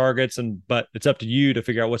 here's the targets, but it's up to you to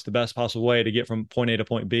figure out what's the best possible way to get from point A to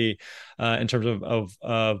point B in terms of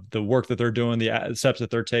the work that they're doing, the steps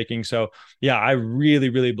that they're taking. So yeah, I really,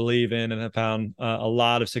 really believe in and have found a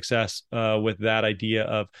lot of success with that idea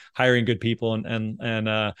of hiring good people and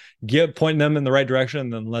pointing them in the right direction,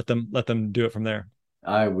 and then let them do it from there.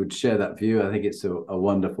 I would share that view. I think it's a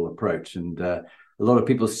wonderful approach, and a lot of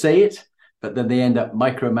people say it, but then they end up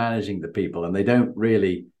micromanaging the people, and they don't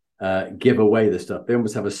really give away the stuff. They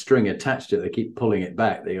almost have a string attached to it. They keep pulling it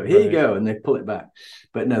back. They go, here you go, and they pull it back.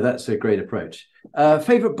 But no, that's a great approach.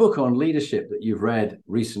 Favorite book on leadership that you've read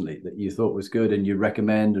recently that you thought was good and you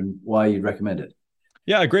recommend, and why you'd recommend it?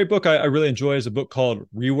 Yeah, a great book I really enjoy is a book called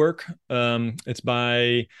Rework. It's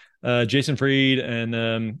by Jason Fried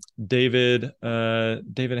and David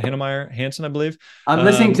Hansen, I believe. I'm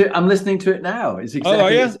listening to it now. It's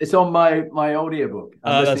exactly. It's on my audiobook.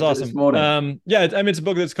 That's awesome. This morning. Yeah, I mean, it's a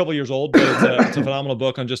book that's a couple of years old, but it's a phenomenal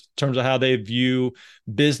book on just terms of how they view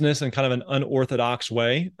business in kind of an unorthodox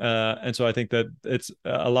way. And so I think that it's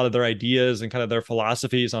a lot of their ideas and kind of their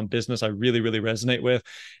philosophies on business I really, really resonate with.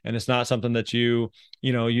 And it's not something that you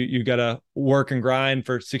got to work and grind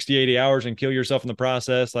for 60, 80 hours and kill yourself in the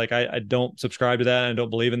process. Like I don't subscribe to that. And I don't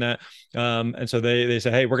believe in that. And so they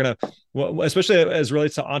say, hey, we're going to, especially as it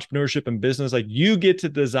relates to entrepreneurship and business, like you get to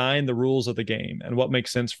design the rules of the game and what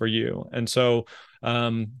makes sense for you. And so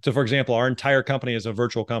for example, our entire company is a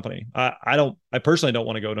virtual company. I personally don't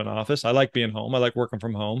want to go to an office. I like being home. I like working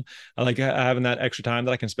from home. I like having that extra time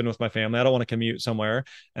that I can spend with my family. I don't want to commute somewhere.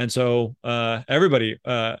 And so everybody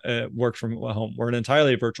works from home. We're an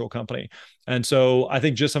entirely virtual company. And so I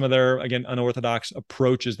think just some of their, again, unorthodox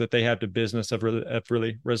approaches that they have to business have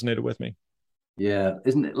really resonated with me. Yeah.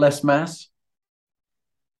 Isn't it less mass?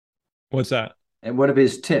 What's that? And one of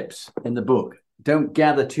his tips in the book: don't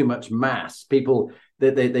gather too much mass. People,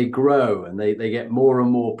 they grow and they get more and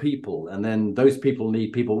more people. And then those people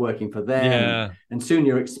need people working for them. Yeah. And soon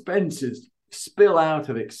your expenses spill out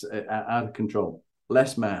of control.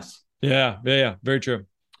 Less mass. Yeah. Very true.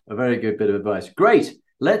 A very good bit of advice. Great.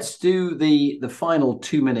 Let's do the final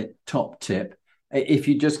 2-minute top tip. If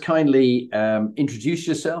you just kindly introduce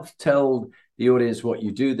yourself, tell the audience what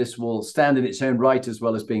you do. This will stand in its own right as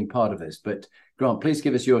well as being part of this. But Grant, please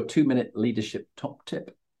give us your 2-minute leadership top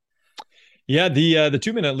tip. Yeah, the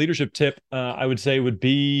 2-minute leadership tip, I would say, would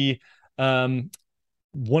be one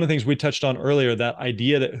of the things we touched on earlier, that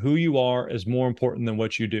idea that who you are is more important than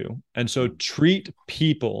what you do. And so treat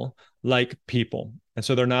people like people. And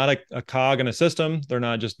so they're not a cog in a system. They're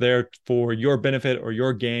not just there for your benefit or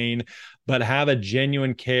your gain, but have a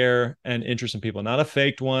genuine care and interest in people, not a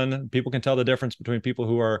faked one. People can tell the difference between people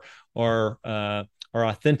who are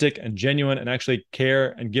authentic and genuine and actually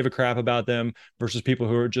care and give a crap about them versus people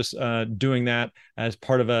who are just doing that as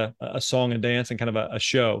part of a song and dance and kind of a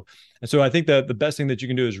show. And so I think that the best thing that you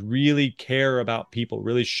can do is really care about people,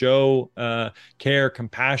 really show care,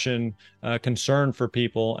 compassion, concern for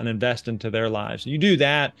people, and invest into their lives. You do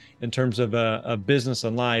that in terms of a business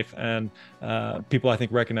and life, and people, I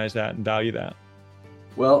think, recognize that and value that.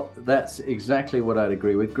 Well, that's exactly what I'd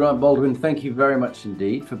agree with. Grant Baldwin, thank you very much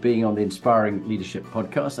indeed for being on the Inspiring Leadership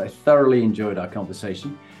podcast. I thoroughly enjoyed our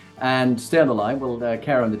conversation. And stay on the line. We'll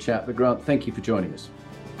carry on the chat. But Grant, thank you for joining us.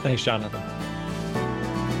 Thanks, Jonathan.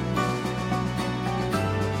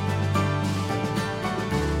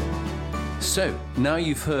 So now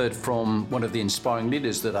you've heard from one of the inspiring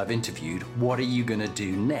leaders that I've interviewed. What are you going to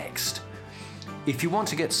do next? If you want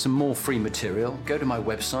to get some more free material, go to my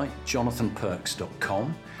website,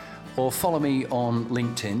 jonathanperks.com, or follow me on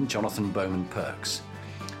LinkedIn, Jonathan Bowman Perks.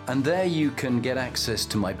 And there you can get access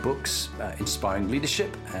to my books, Inspiring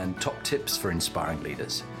Leadership and Top Tips for Inspiring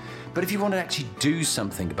Leaders. But if you want to actually do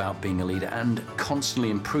something about being a leader and constantly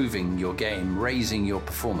improving your game, raising your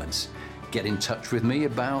performance, get in touch with me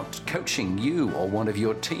about coaching you or one of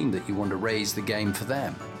your team that you want to raise the game for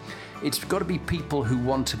them. It's got to be people who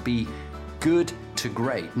want to be good to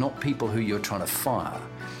great, not people who you're trying to fire.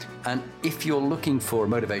 And if you're looking for a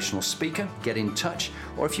motivational speaker, get in touch.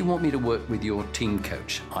 Or if you want me to work with your team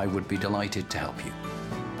coach, I would be delighted to help you.